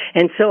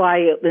 And so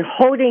I was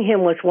holding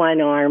him with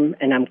one arm,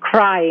 and I'm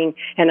crying,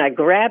 and I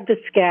grabbed the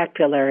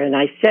scapular, and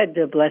I said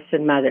to the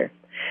Blessed Mother,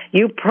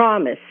 you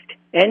promised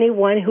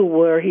anyone who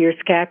wore your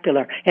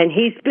scapular, and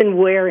he's been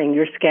wearing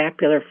your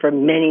scapular for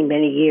many,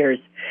 many years,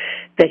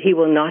 that he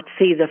will not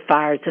see the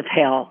fires of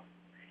hell.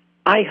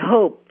 I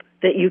hope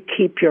that you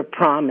keep your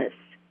promise.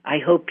 I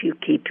hope you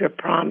keep your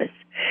promise.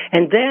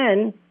 And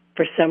then,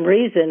 for some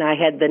reason, I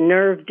had the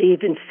nerve to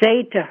even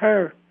say to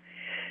her,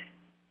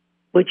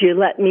 would you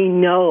let me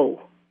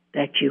know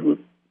that you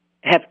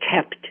have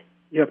kept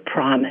your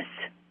promise?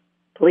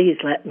 Please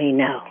let me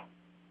know.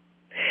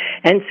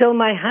 And so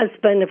my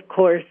husband, of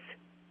course,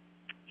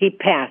 he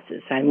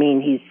passes. I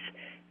mean,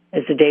 he's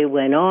As the day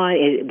went on,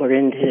 we're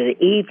into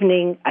the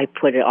evening. I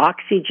put an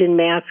oxygen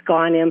mask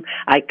on him.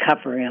 I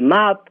cover him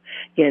up.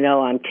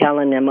 I'm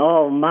telling him,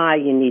 oh, my,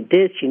 you need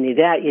this, you need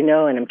that,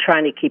 and I'm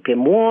trying to keep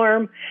him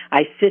warm.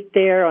 I sit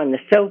there on the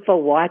sofa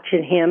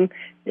watching him.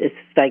 It's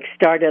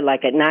started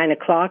at 9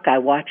 o'clock. I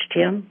watched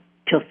him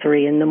till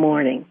 3 in the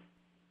morning.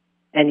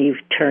 And he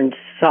turned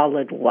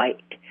solid white.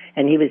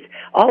 And he was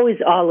always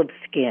olive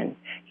skin.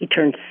 He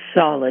turned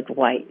solid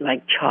white,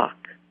 like chalk.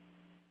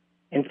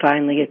 And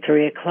finally, at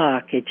 3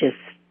 o'clock, it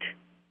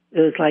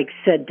was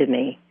said to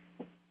me,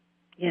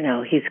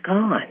 he's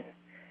gone.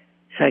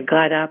 So I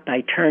got up,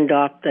 I turned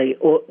off the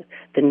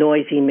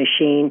noisy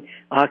machine,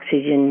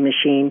 oxygen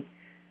machine.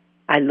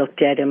 I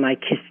looked at him, I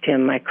kissed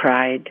him, I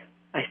cried.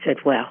 I said,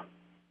 well,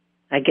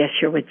 I guess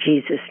you're with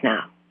Jesus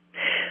now.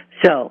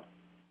 So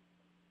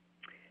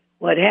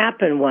what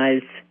happened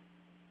was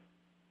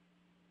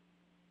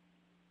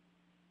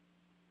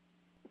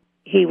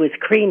he was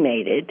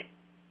cremated,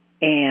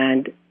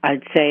 and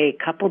I'd say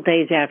a couple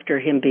days after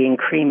him being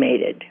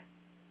cremated,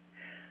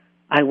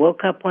 I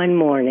woke up one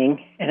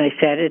morning and I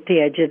sat at the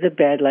edge of the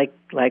bed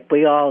like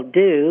we all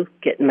do,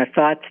 getting my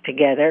thoughts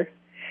together.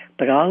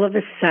 But all of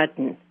a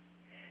sudden,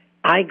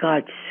 I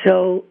got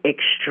so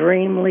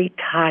extremely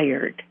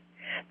tired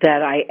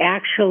that I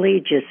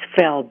actually just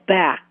fell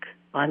back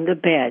on the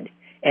bed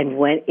and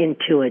went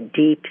into a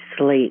deep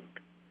sleep.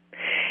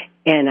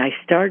 And I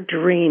started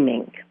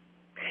dreaming.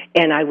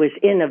 And I was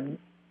in a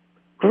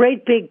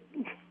great big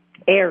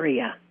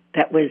area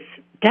that was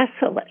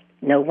desolate.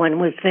 No one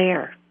was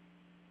there.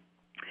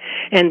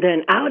 And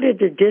then out of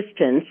the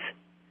distance,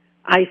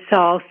 I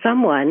saw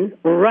someone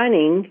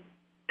running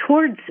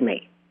towards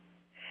me.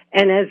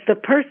 And as the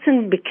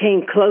person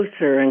became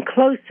closer and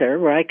closer,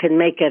 where I could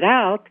make it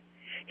out,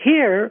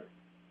 here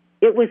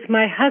it was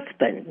my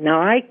husband.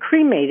 Now, I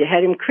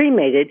had him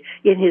cremated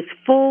in his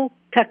full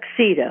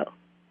tuxedo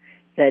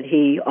that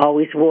he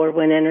always wore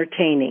when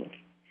entertaining.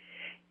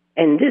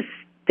 And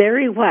there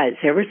he was.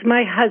 There was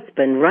my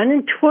husband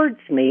running towards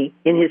me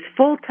in his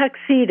full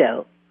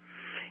tuxedo.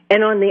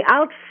 And on the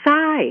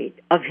outside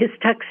of his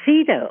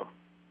tuxedo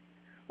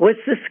was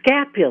the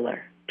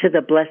scapular to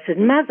the Blessed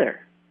Mother.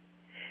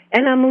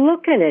 And I'm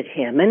looking at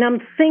him, and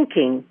I'm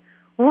thinking,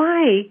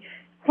 why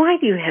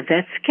do you have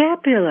that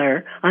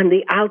scapular on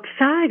the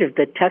outside of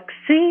the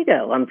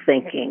tuxedo? I'm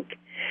thinking.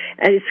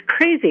 And it's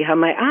crazy how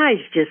my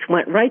eyes just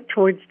went right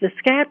towards the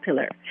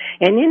scapular.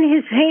 And in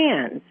his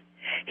hands,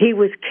 he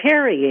was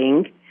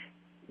carrying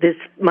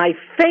my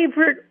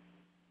favorite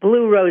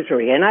blue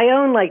rosary. And I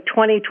own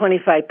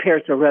 25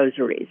 pairs of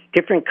rosaries,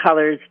 different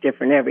colors,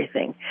 different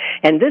everything.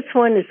 And this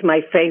one is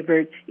my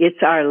favorite.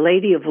 It's Our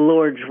Lady of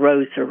Lourdes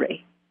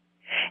rosary.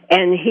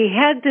 And he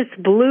had this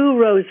blue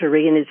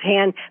rosary in his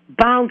hand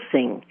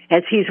bouncing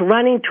as he's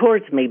running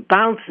towards me,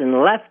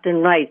 bouncing left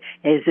and right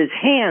as his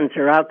hands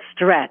are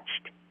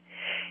outstretched.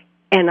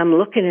 And I'm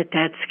looking at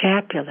that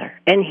scapular,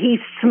 and he's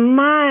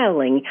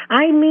smiling.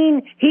 I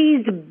mean,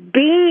 he's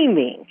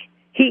beaming.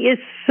 He is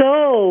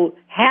so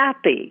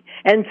happy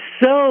and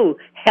so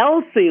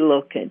healthy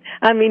looking.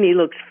 I mean, he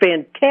looks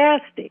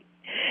fantastic.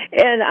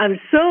 And I'm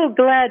so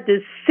glad to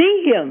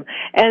see him.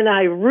 And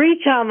I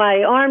reach out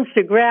my arms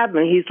to grab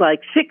him. He's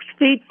 6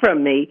 feet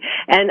from me.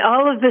 And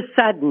all of a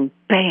sudden,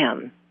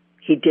 bam,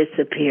 he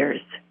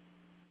disappears.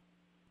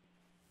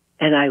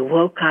 And I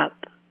woke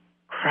up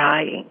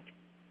crying.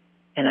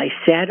 And I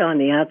sat on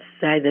the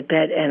outside of the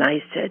bed and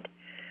I said,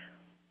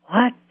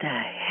 what the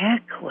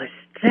heck was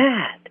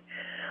that?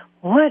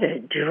 What a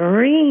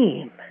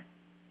dream.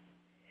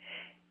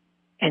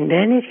 And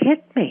then it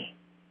hit me.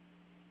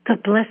 The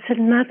Blessed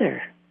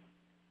Mother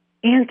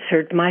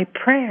answered my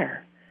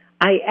prayer.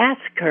 I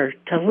asked her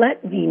to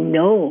let me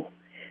know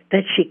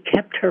that she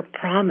kept her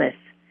promise.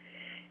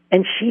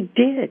 And she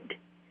did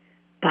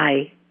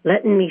by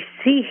letting me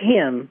see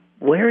him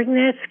wearing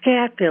that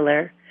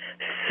scapular,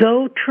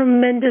 so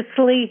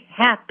tremendously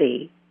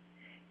happy,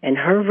 and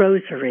her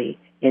rosary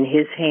in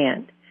his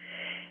hand.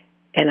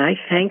 And I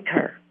thank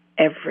her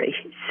every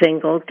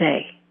single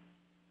day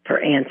for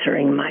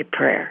answering my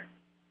prayer.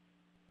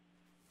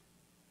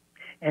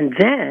 And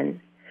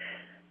then,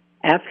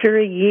 after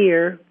a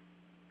year,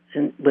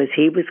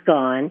 he was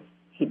gone.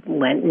 He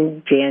went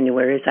in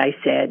January, as I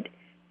said.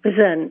 It was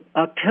an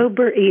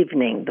October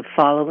evening the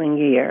following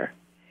year.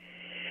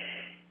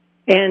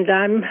 And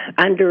I'm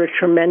under a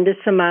tremendous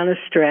amount of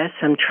stress.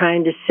 I'm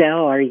trying to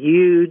sell our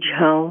huge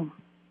home.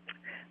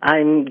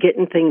 I'm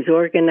getting things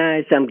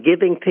organized. I'm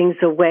giving things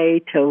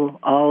away to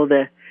all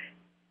the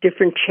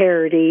different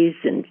charities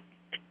and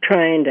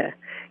trying to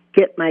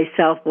get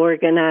myself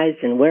organized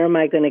and where am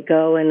I going to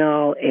go and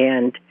all.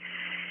 And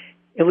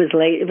it was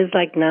late. It was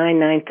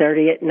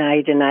 9:30 at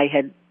night, and I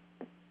had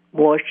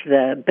washed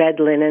the bed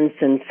linens,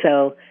 and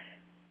so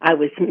I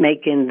was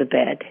making the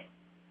bed.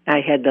 I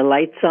had the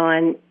lights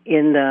on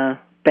in the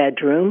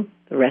bedroom.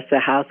 The rest of the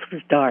house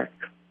was dark.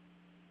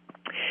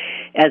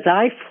 As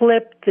I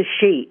flipped the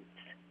sheets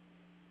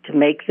to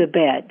make the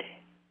bed,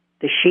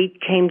 the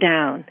sheet came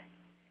down,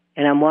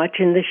 and I'm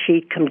watching the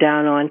sheet come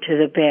down onto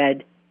the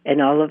bed,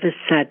 and all of a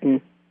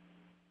sudden,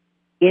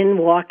 in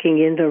walking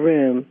in the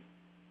room,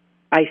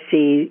 I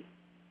see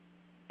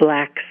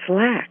black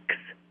slacks.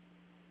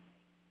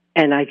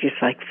 And I just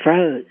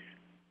froze.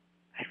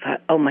 I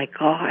thought, oh my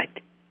God,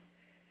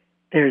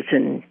 there's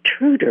an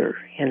intruder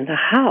in the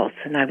house.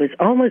 And I was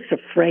almost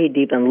afraid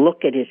to even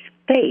look at his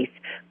face,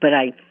 but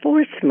I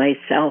forced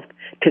myself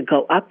to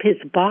go up his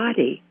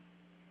body.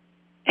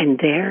 And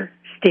there,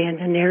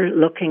 standing there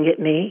looking at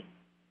me,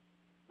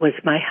 was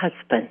my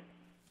husband.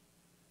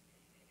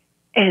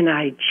 And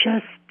I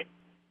just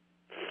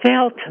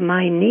fell to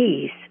my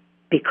knees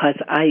because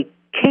I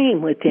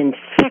came within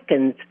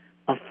seconds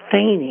of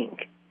fainting.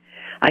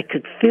 I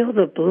could feel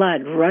the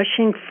blood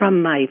rushing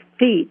from my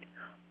feet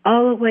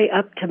all the way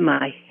up to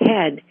my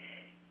head,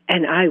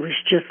 and I was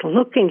just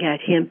looking at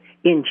him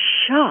in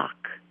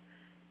shock.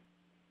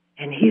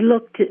 And he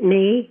looked at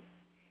me,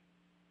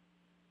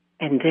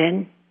 and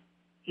then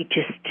he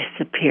just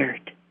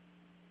disappeared.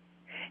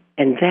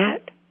 And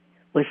that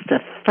was the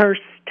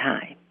first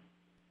time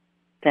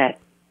that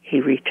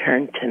he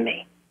returned to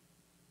me.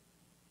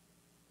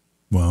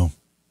 Wow.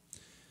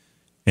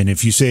 And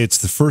if you say it's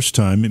the first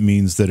time, it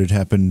means that it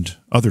happened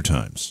other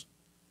times.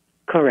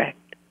 Correct.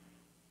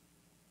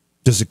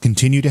 Does it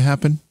continue to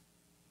happen?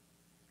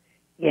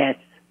 Yes.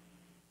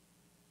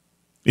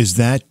 Is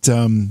that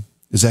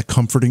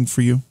comforting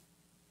for you?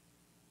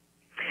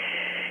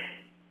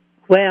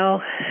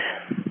 Well,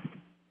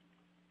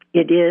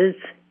 it is.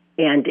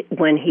 And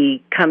when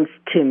he comes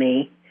to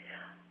me,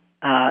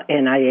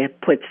 and I have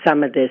put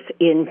some of this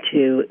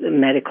into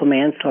medical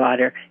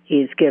manslaughter,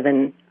 he's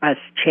given us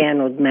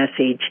channeled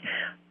message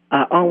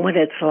on what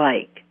it's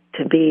like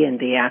to be in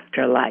the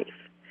afterlife.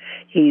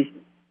 He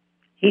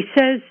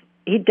says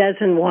he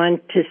doesn't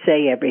want to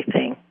say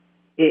everything.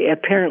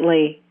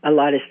 Apparently, a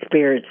lot of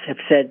spirits have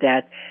said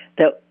that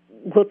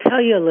we'll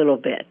tell you a little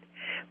bit,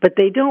 but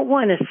they don't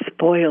want to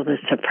spoil the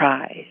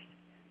surprise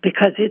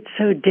because it's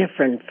so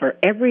different for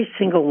every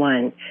single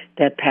one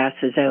that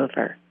passes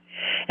over.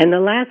 And the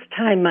last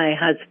time my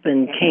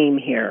husband came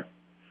here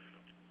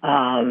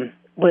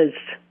was,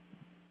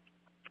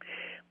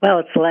 well,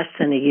 it's less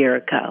than a year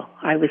ago.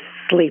 I was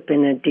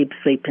sleeping in deep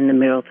sleep in the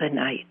middle of the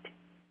night.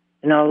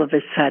 And all of a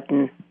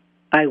sudden,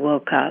 I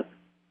woke up.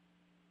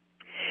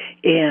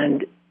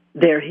 And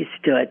there he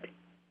stood,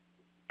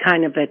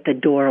 kind of at the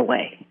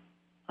doorway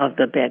of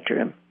the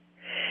bedroom.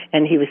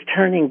 And he was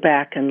turning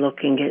back and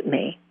looking at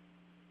me.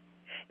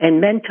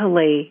 And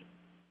mentally,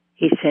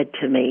 he said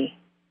to me,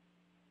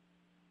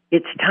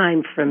 it's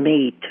time for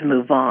me to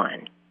move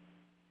on.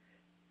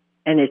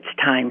 And it's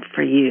time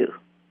for you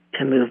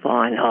to move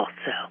on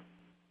also.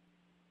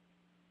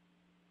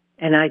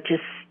 And I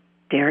just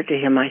stared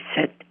at him. I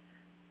said,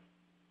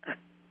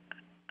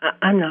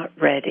 I'm not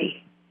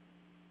ready.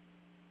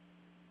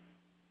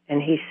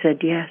 And he said,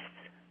 yes,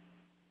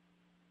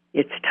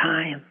 it's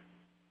time.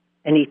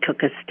 And he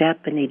took a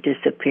step and he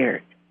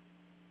disappeared.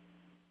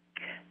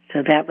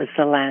 So that was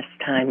the last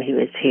time he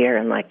was here.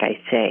 And like I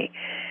say,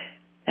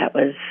 that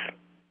was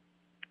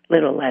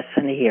little less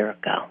than a year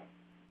ago.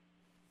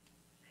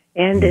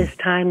 And as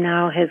time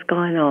now has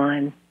gone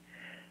on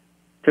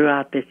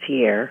throughout this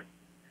year,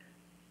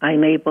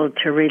 I'm able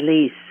to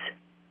release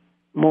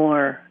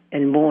more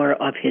and more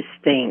of his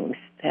things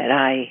that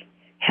I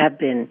have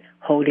been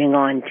holding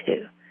on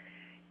to.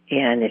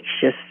 And it's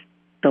just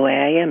the way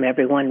I am.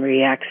 Everyone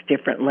reacts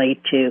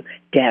differently to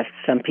death.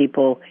 Some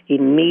people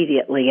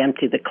immediately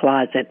empty the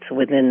closets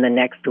within the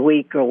next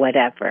week or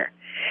whatever.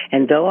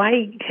 And though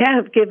I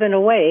have given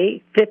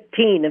away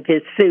 15 of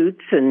his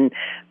suits and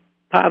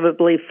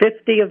probably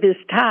 50 of his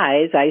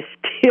ties, I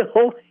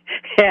still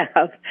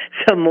have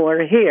some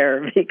more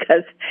here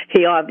because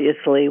he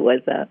obviously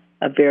was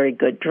a very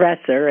good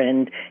dresser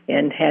and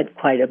had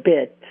quite a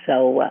bit.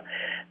 So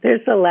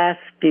there's the last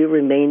few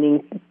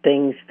remaining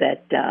things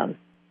that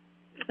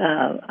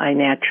I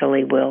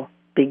naturally will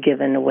be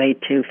given away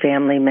to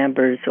family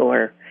members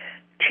or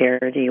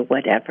charity or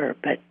whatever.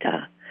 But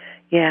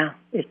yeah,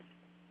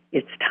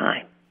 it's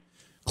time.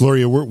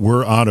 Gloria,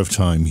 we're out of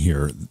time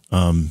here.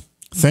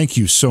 Thank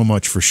you so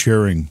much for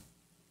sharing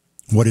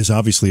what is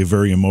obviously a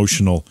very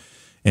emotional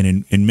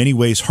and in many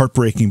ways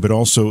heartbreaking, but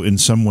also in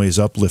some ways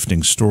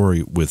uplifting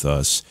story with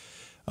us.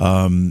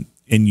 And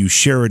you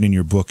share it in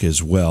your book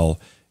as well.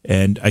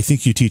 And I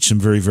think you teach some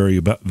very, very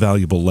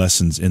valuable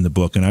lessons in the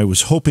book. And I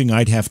was hoping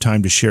I'd have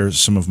time to share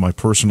some of my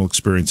personal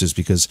experiences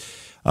because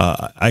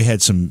I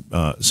had some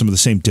of the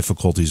same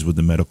difficulties with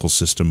the medical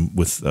system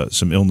with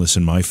some illness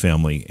in my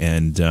family.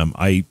 And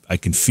I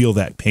can feel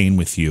that pain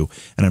with you.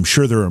 And I'm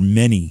sure there are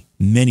many,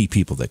 many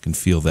people that can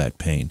feel that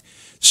pain.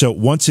 So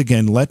once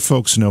again, let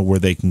folks know where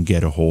they can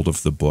get a hold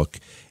of the book.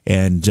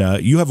 And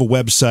you have a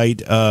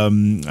website.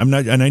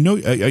 I know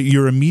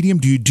you're a medium.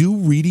 Do you do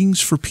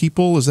readings for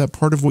people? Is that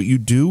part of what you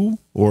do?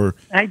 Or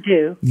I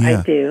do. Yeah.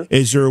 I do.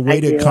 Is there a way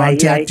to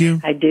contact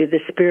you? I do the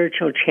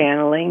spiritual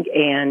channeling,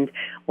 and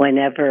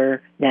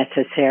whenever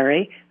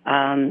necessary,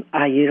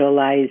 I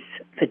utilize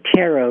the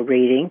tarot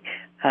reading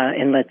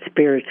and let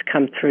spirits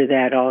come through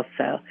that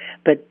also.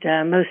 But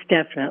most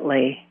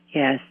definitely,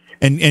 yes.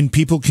 And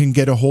people can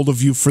get a hold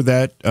of you for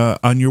that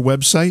on your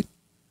website?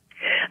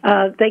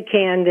 They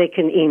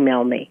can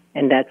email me,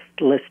 and that's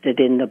listed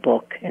in the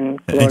book.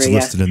 And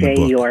Gloria,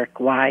 J. Yorke,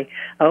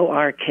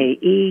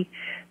 YORKE.US.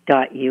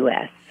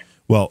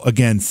 Well,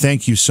 again,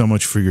 thank you so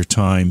much for your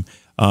time.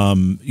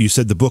 You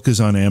said the book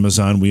is on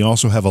Amazon. We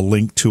also have a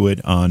link to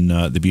it on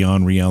the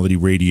Beyond Reality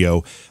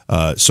Radio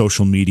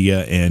social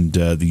media and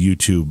the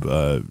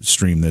YouTube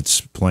stream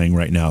that's playing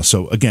right now.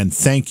 So, again,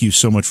 thank you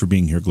so much for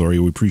being here,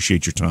 Gloria. We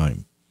appreciate your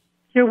time.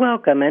 You're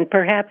welcome, and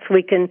perhaps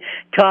we can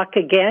talk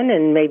again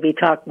and maybe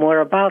talk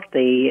more about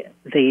the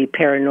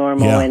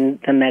paranormal and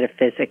the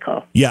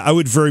metaphysical. Yeah, I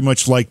would very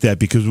much like that,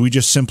 because we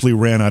just simply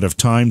ran out of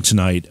time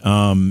tonight,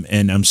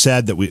 and I'm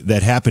sad that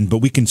that happened.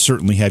 But we can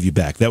certainly have you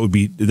back. That would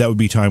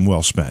be time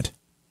well spent.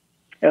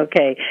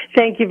 Okay,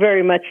 thank you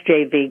very much,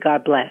 JV.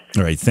 God bless.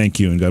 All right, thank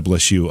you, and God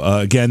bless you.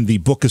 Again, the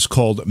book is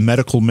called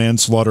Medical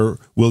Manslaughter: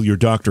 Will Your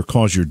Doctor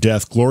Cause Your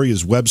Death?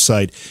 Gloria's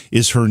website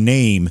is her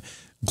name,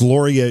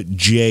 Gloria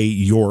J.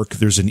 Yorke.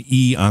 There's an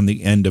E on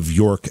the end of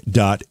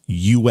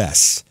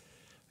Yorke.us.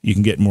 You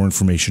can get more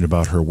information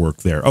about her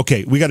work there.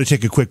 Okay, we got to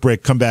take a quick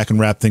break, come back and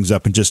wrap things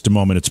up in just a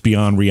moment. It's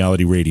Beyond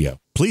Reality Radio.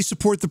 Please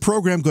support the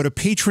program. Go to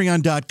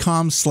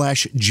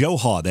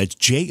patreon.com/Johaw. That's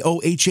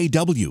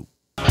JOHAW.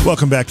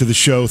 Welcome back to the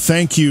show.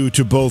 Thank you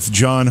to both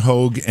Johan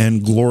Hogue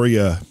and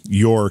Gloria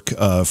Yorke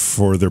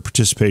for their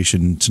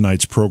participation in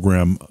tonight's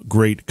program.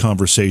 Great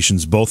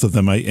conversations, both of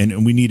them.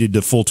 And we needed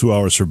the full 2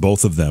 hours for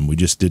both of them. We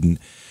just didn't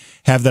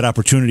have that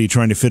opportunity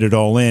trying to fit it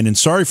all in. And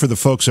sorry for the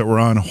folks that were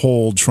on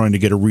hold trying to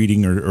get a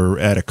reading or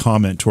add a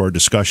comment to our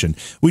discussion.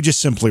 We just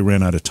simply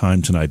ran out of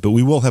time tonight. But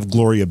we will have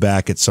Gloria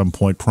back at some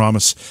point.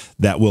 Promise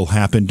that will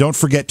happen. Don't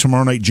forget,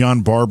 tomorrow night,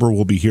 John Barber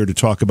will be here to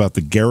talk about the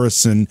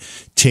Garrison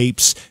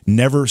tapes,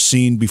 never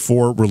seen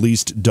before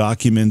released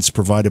documents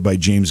provided by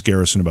James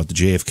Garrison about the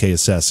JFK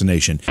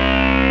assassination.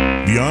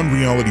 Beyond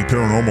Reality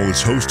Paranormal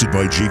is hosted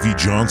by J.V.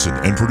 Johnson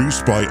and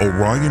produced by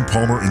Orion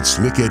Palmer and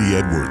Slick Eddie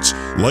Edwards.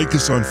 Like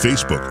us on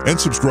Facebook and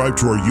subscribe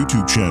to our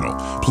YouTube channel.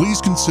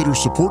 Please consider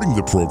supporting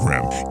the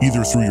program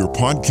either through your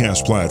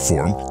podcast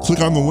platform,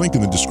 click on the link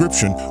in the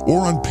description,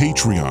 or on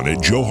Patreon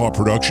at Johaw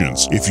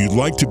Productions. If you'd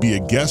like to be a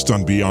guest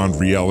on Beyond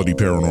Reality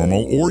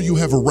Paranormal, or you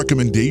have a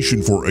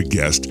recommendation for a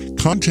guest,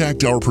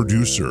 contact our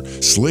producer,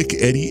 Slick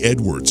Eddie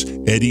Edwards.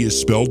 Eddie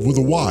is spelled with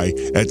a Y,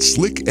 at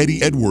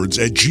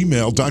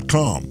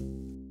slickeddieedwards@gmail.com.